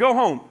 We go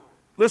home.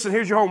 Listen,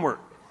 here's your homework.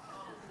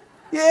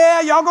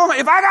 Yeah, y'all go home.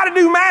 If I got to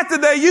do math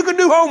today, you can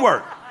do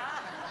homework.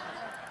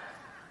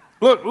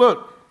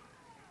 Look.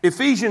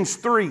 Ephesians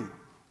 3.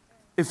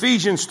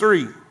 Ephesians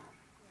 3.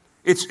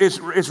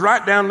 It's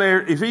right down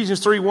there.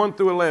 Ephesians 3, 1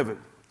 through 11.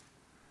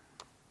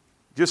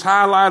 Just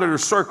highlight it or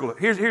circle it.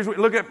 Here's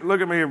look at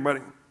me,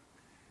 everybody.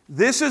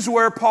 This is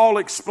where Paul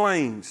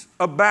explains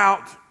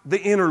about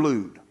the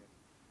interlude.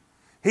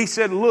 He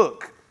said,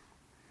 look,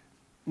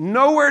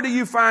 nowhere do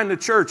you find the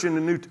church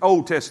in the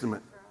Old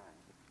Testament.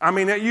 I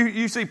mean,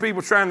 you see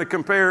people trying to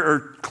compare or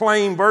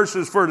claim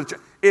verses for the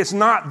church. It's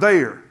not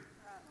there.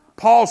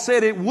 Paul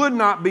said it would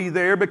not be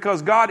there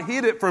because God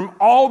hid it from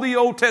all the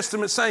Old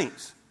Testament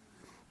saints.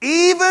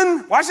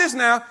 Even, watch this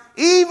now,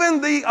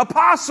 even the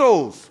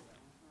apostles.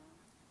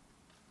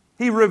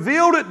 He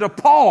revealed it to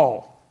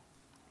Paul.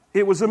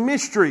 It was a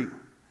mystery.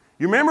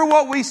 You remember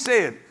what we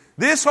said?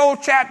 This whole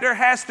chapter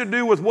has to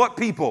do with what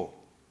people?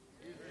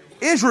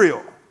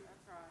 Israel.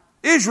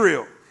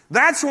 Israel.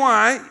 That's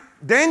why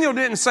Daniel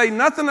didn't say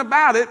nothing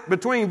about it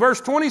between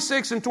verse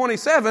 26 and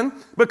 27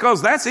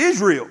 because that's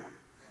Israel.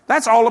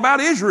 That's all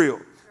about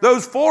Israel.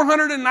 Those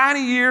 490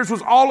 years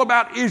was all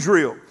about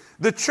Israel.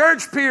 The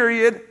church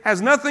period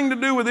has nothing to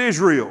do with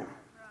Israel.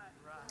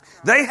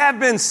 They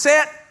have been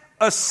set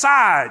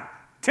aside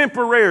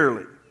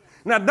temporarily.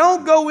 Now,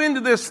 don't go into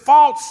this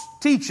false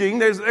teaching.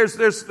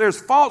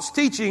 There's false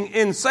teaching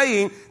in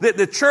saying that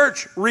the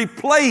church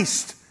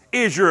replaced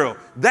Israel.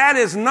 That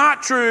is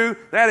not true.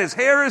 That is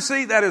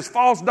heresy. That is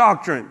false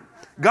doctrine.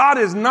 God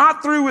is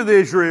not through with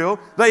Israel.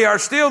 They are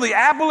still the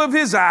apple of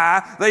His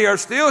eye. They are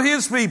still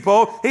His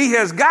people. He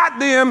has got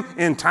them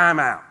in time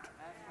out.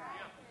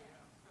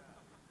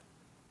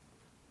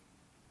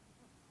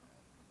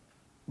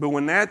 But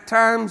when that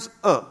time's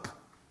up,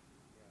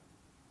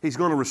 He's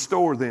going to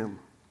restore them.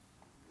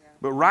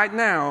 But right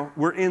now,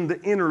 we're in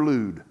the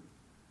interlude.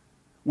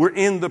 We're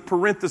in the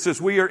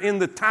parenthesis. We are in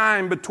the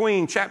time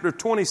between chapter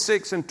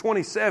 26 and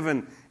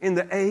 27 in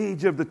the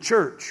age of the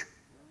church.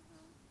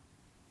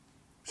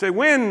 Say,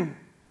 when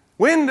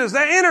does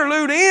that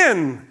interlude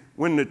end?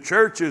 When the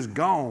church is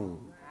gone.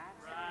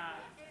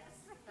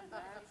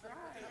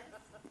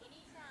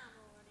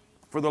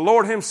 For the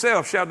Lord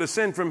Himself shall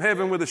descend from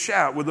heaven with a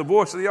shout, with the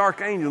voice of the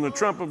archangel and the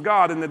trump of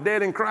God, and the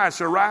dead in Christ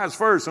shall rise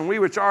first, and we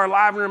which are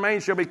alive and remain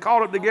shall be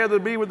caught up together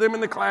to be with them in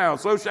the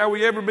clouds. So shall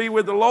we ever be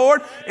with the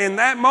Lord. In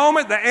that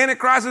moment, the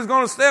Antichrist is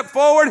going to step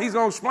forward. He's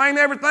going to explain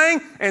everything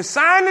and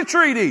sign the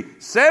treaty.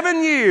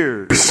 7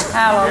 years.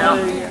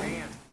 Hallelujah.